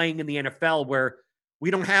are playing in the NFL, where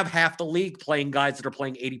we don't have half the league playing guys that are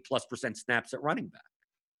playing 80+% snaps at running back.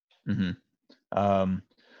 Mm-hmm.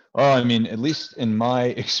 Well, I mean, at least in my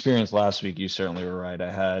experience last week, you certainly were right.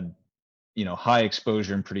 I had, high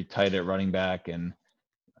exposure and pretty tight at running back, and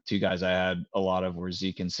 2 guys I had a lot of were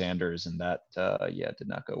Zeke and Sanders, and that, did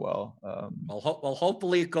not go well. Well,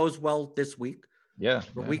 hopefully it goes well this week. Yeah.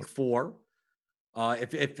 For week 4.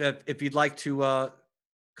 If you'd like to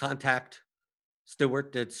contact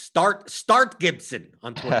Stewart, it's Start Gibson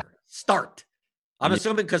on Twitter. Start. I'm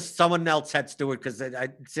assuming because someone else had Stewart, because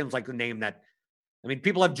it seems like the name that, I mean,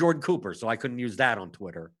 people have Jordan Cooper, so I couldn't use that on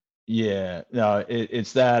Twitter. Yeah, no,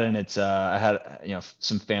 it's that, and it's I had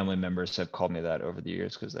some family members have called me that over the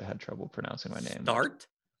years because they had trouble pronouncing my name. Start.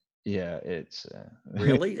 Yeah, it's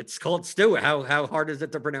really, it's called Stewart. How hard is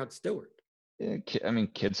it to pronounce Stewart? Yeah, I mean,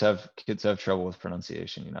 kids have trouble with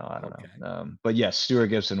pronunciation. I don't know. But yes, Stuart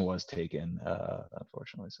Gibson was taken,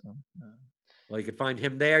 unfortunately. So. Well, you can find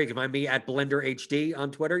him there. You can find me at Blender HD on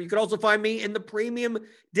Twitter. You can also find me in the premium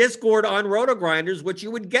Discord on RotoGrinders, which you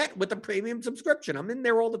would get with a premium subscription. I'm in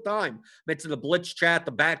there all the time. I'm into the Blitz chat,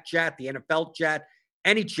 the Bat chat, the NFL chat,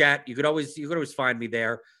 any chat. You could always find me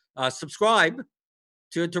there. Subscribe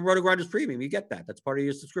to RotoGrinders Premium. You get that. That's part of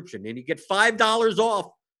your subscription. And you get $5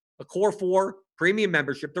 off a Core 4 premium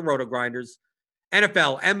membership to RotoGrinders.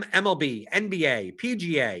 NFL, MLB, NBA,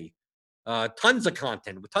 PGA, tons of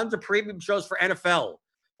content, tons of premium shows for NFL,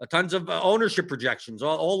 tons of ownership projections,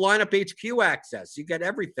 all lineup HQ access. You get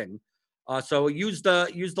everything. So use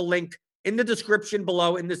the link in the description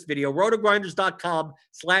below in this video,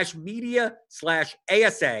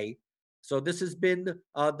 rotogrinders.com/media/ASA. So this has been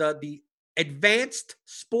the Advanced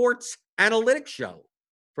Sports Analytics Show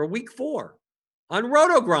for week 4 on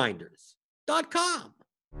rotogrinders.com.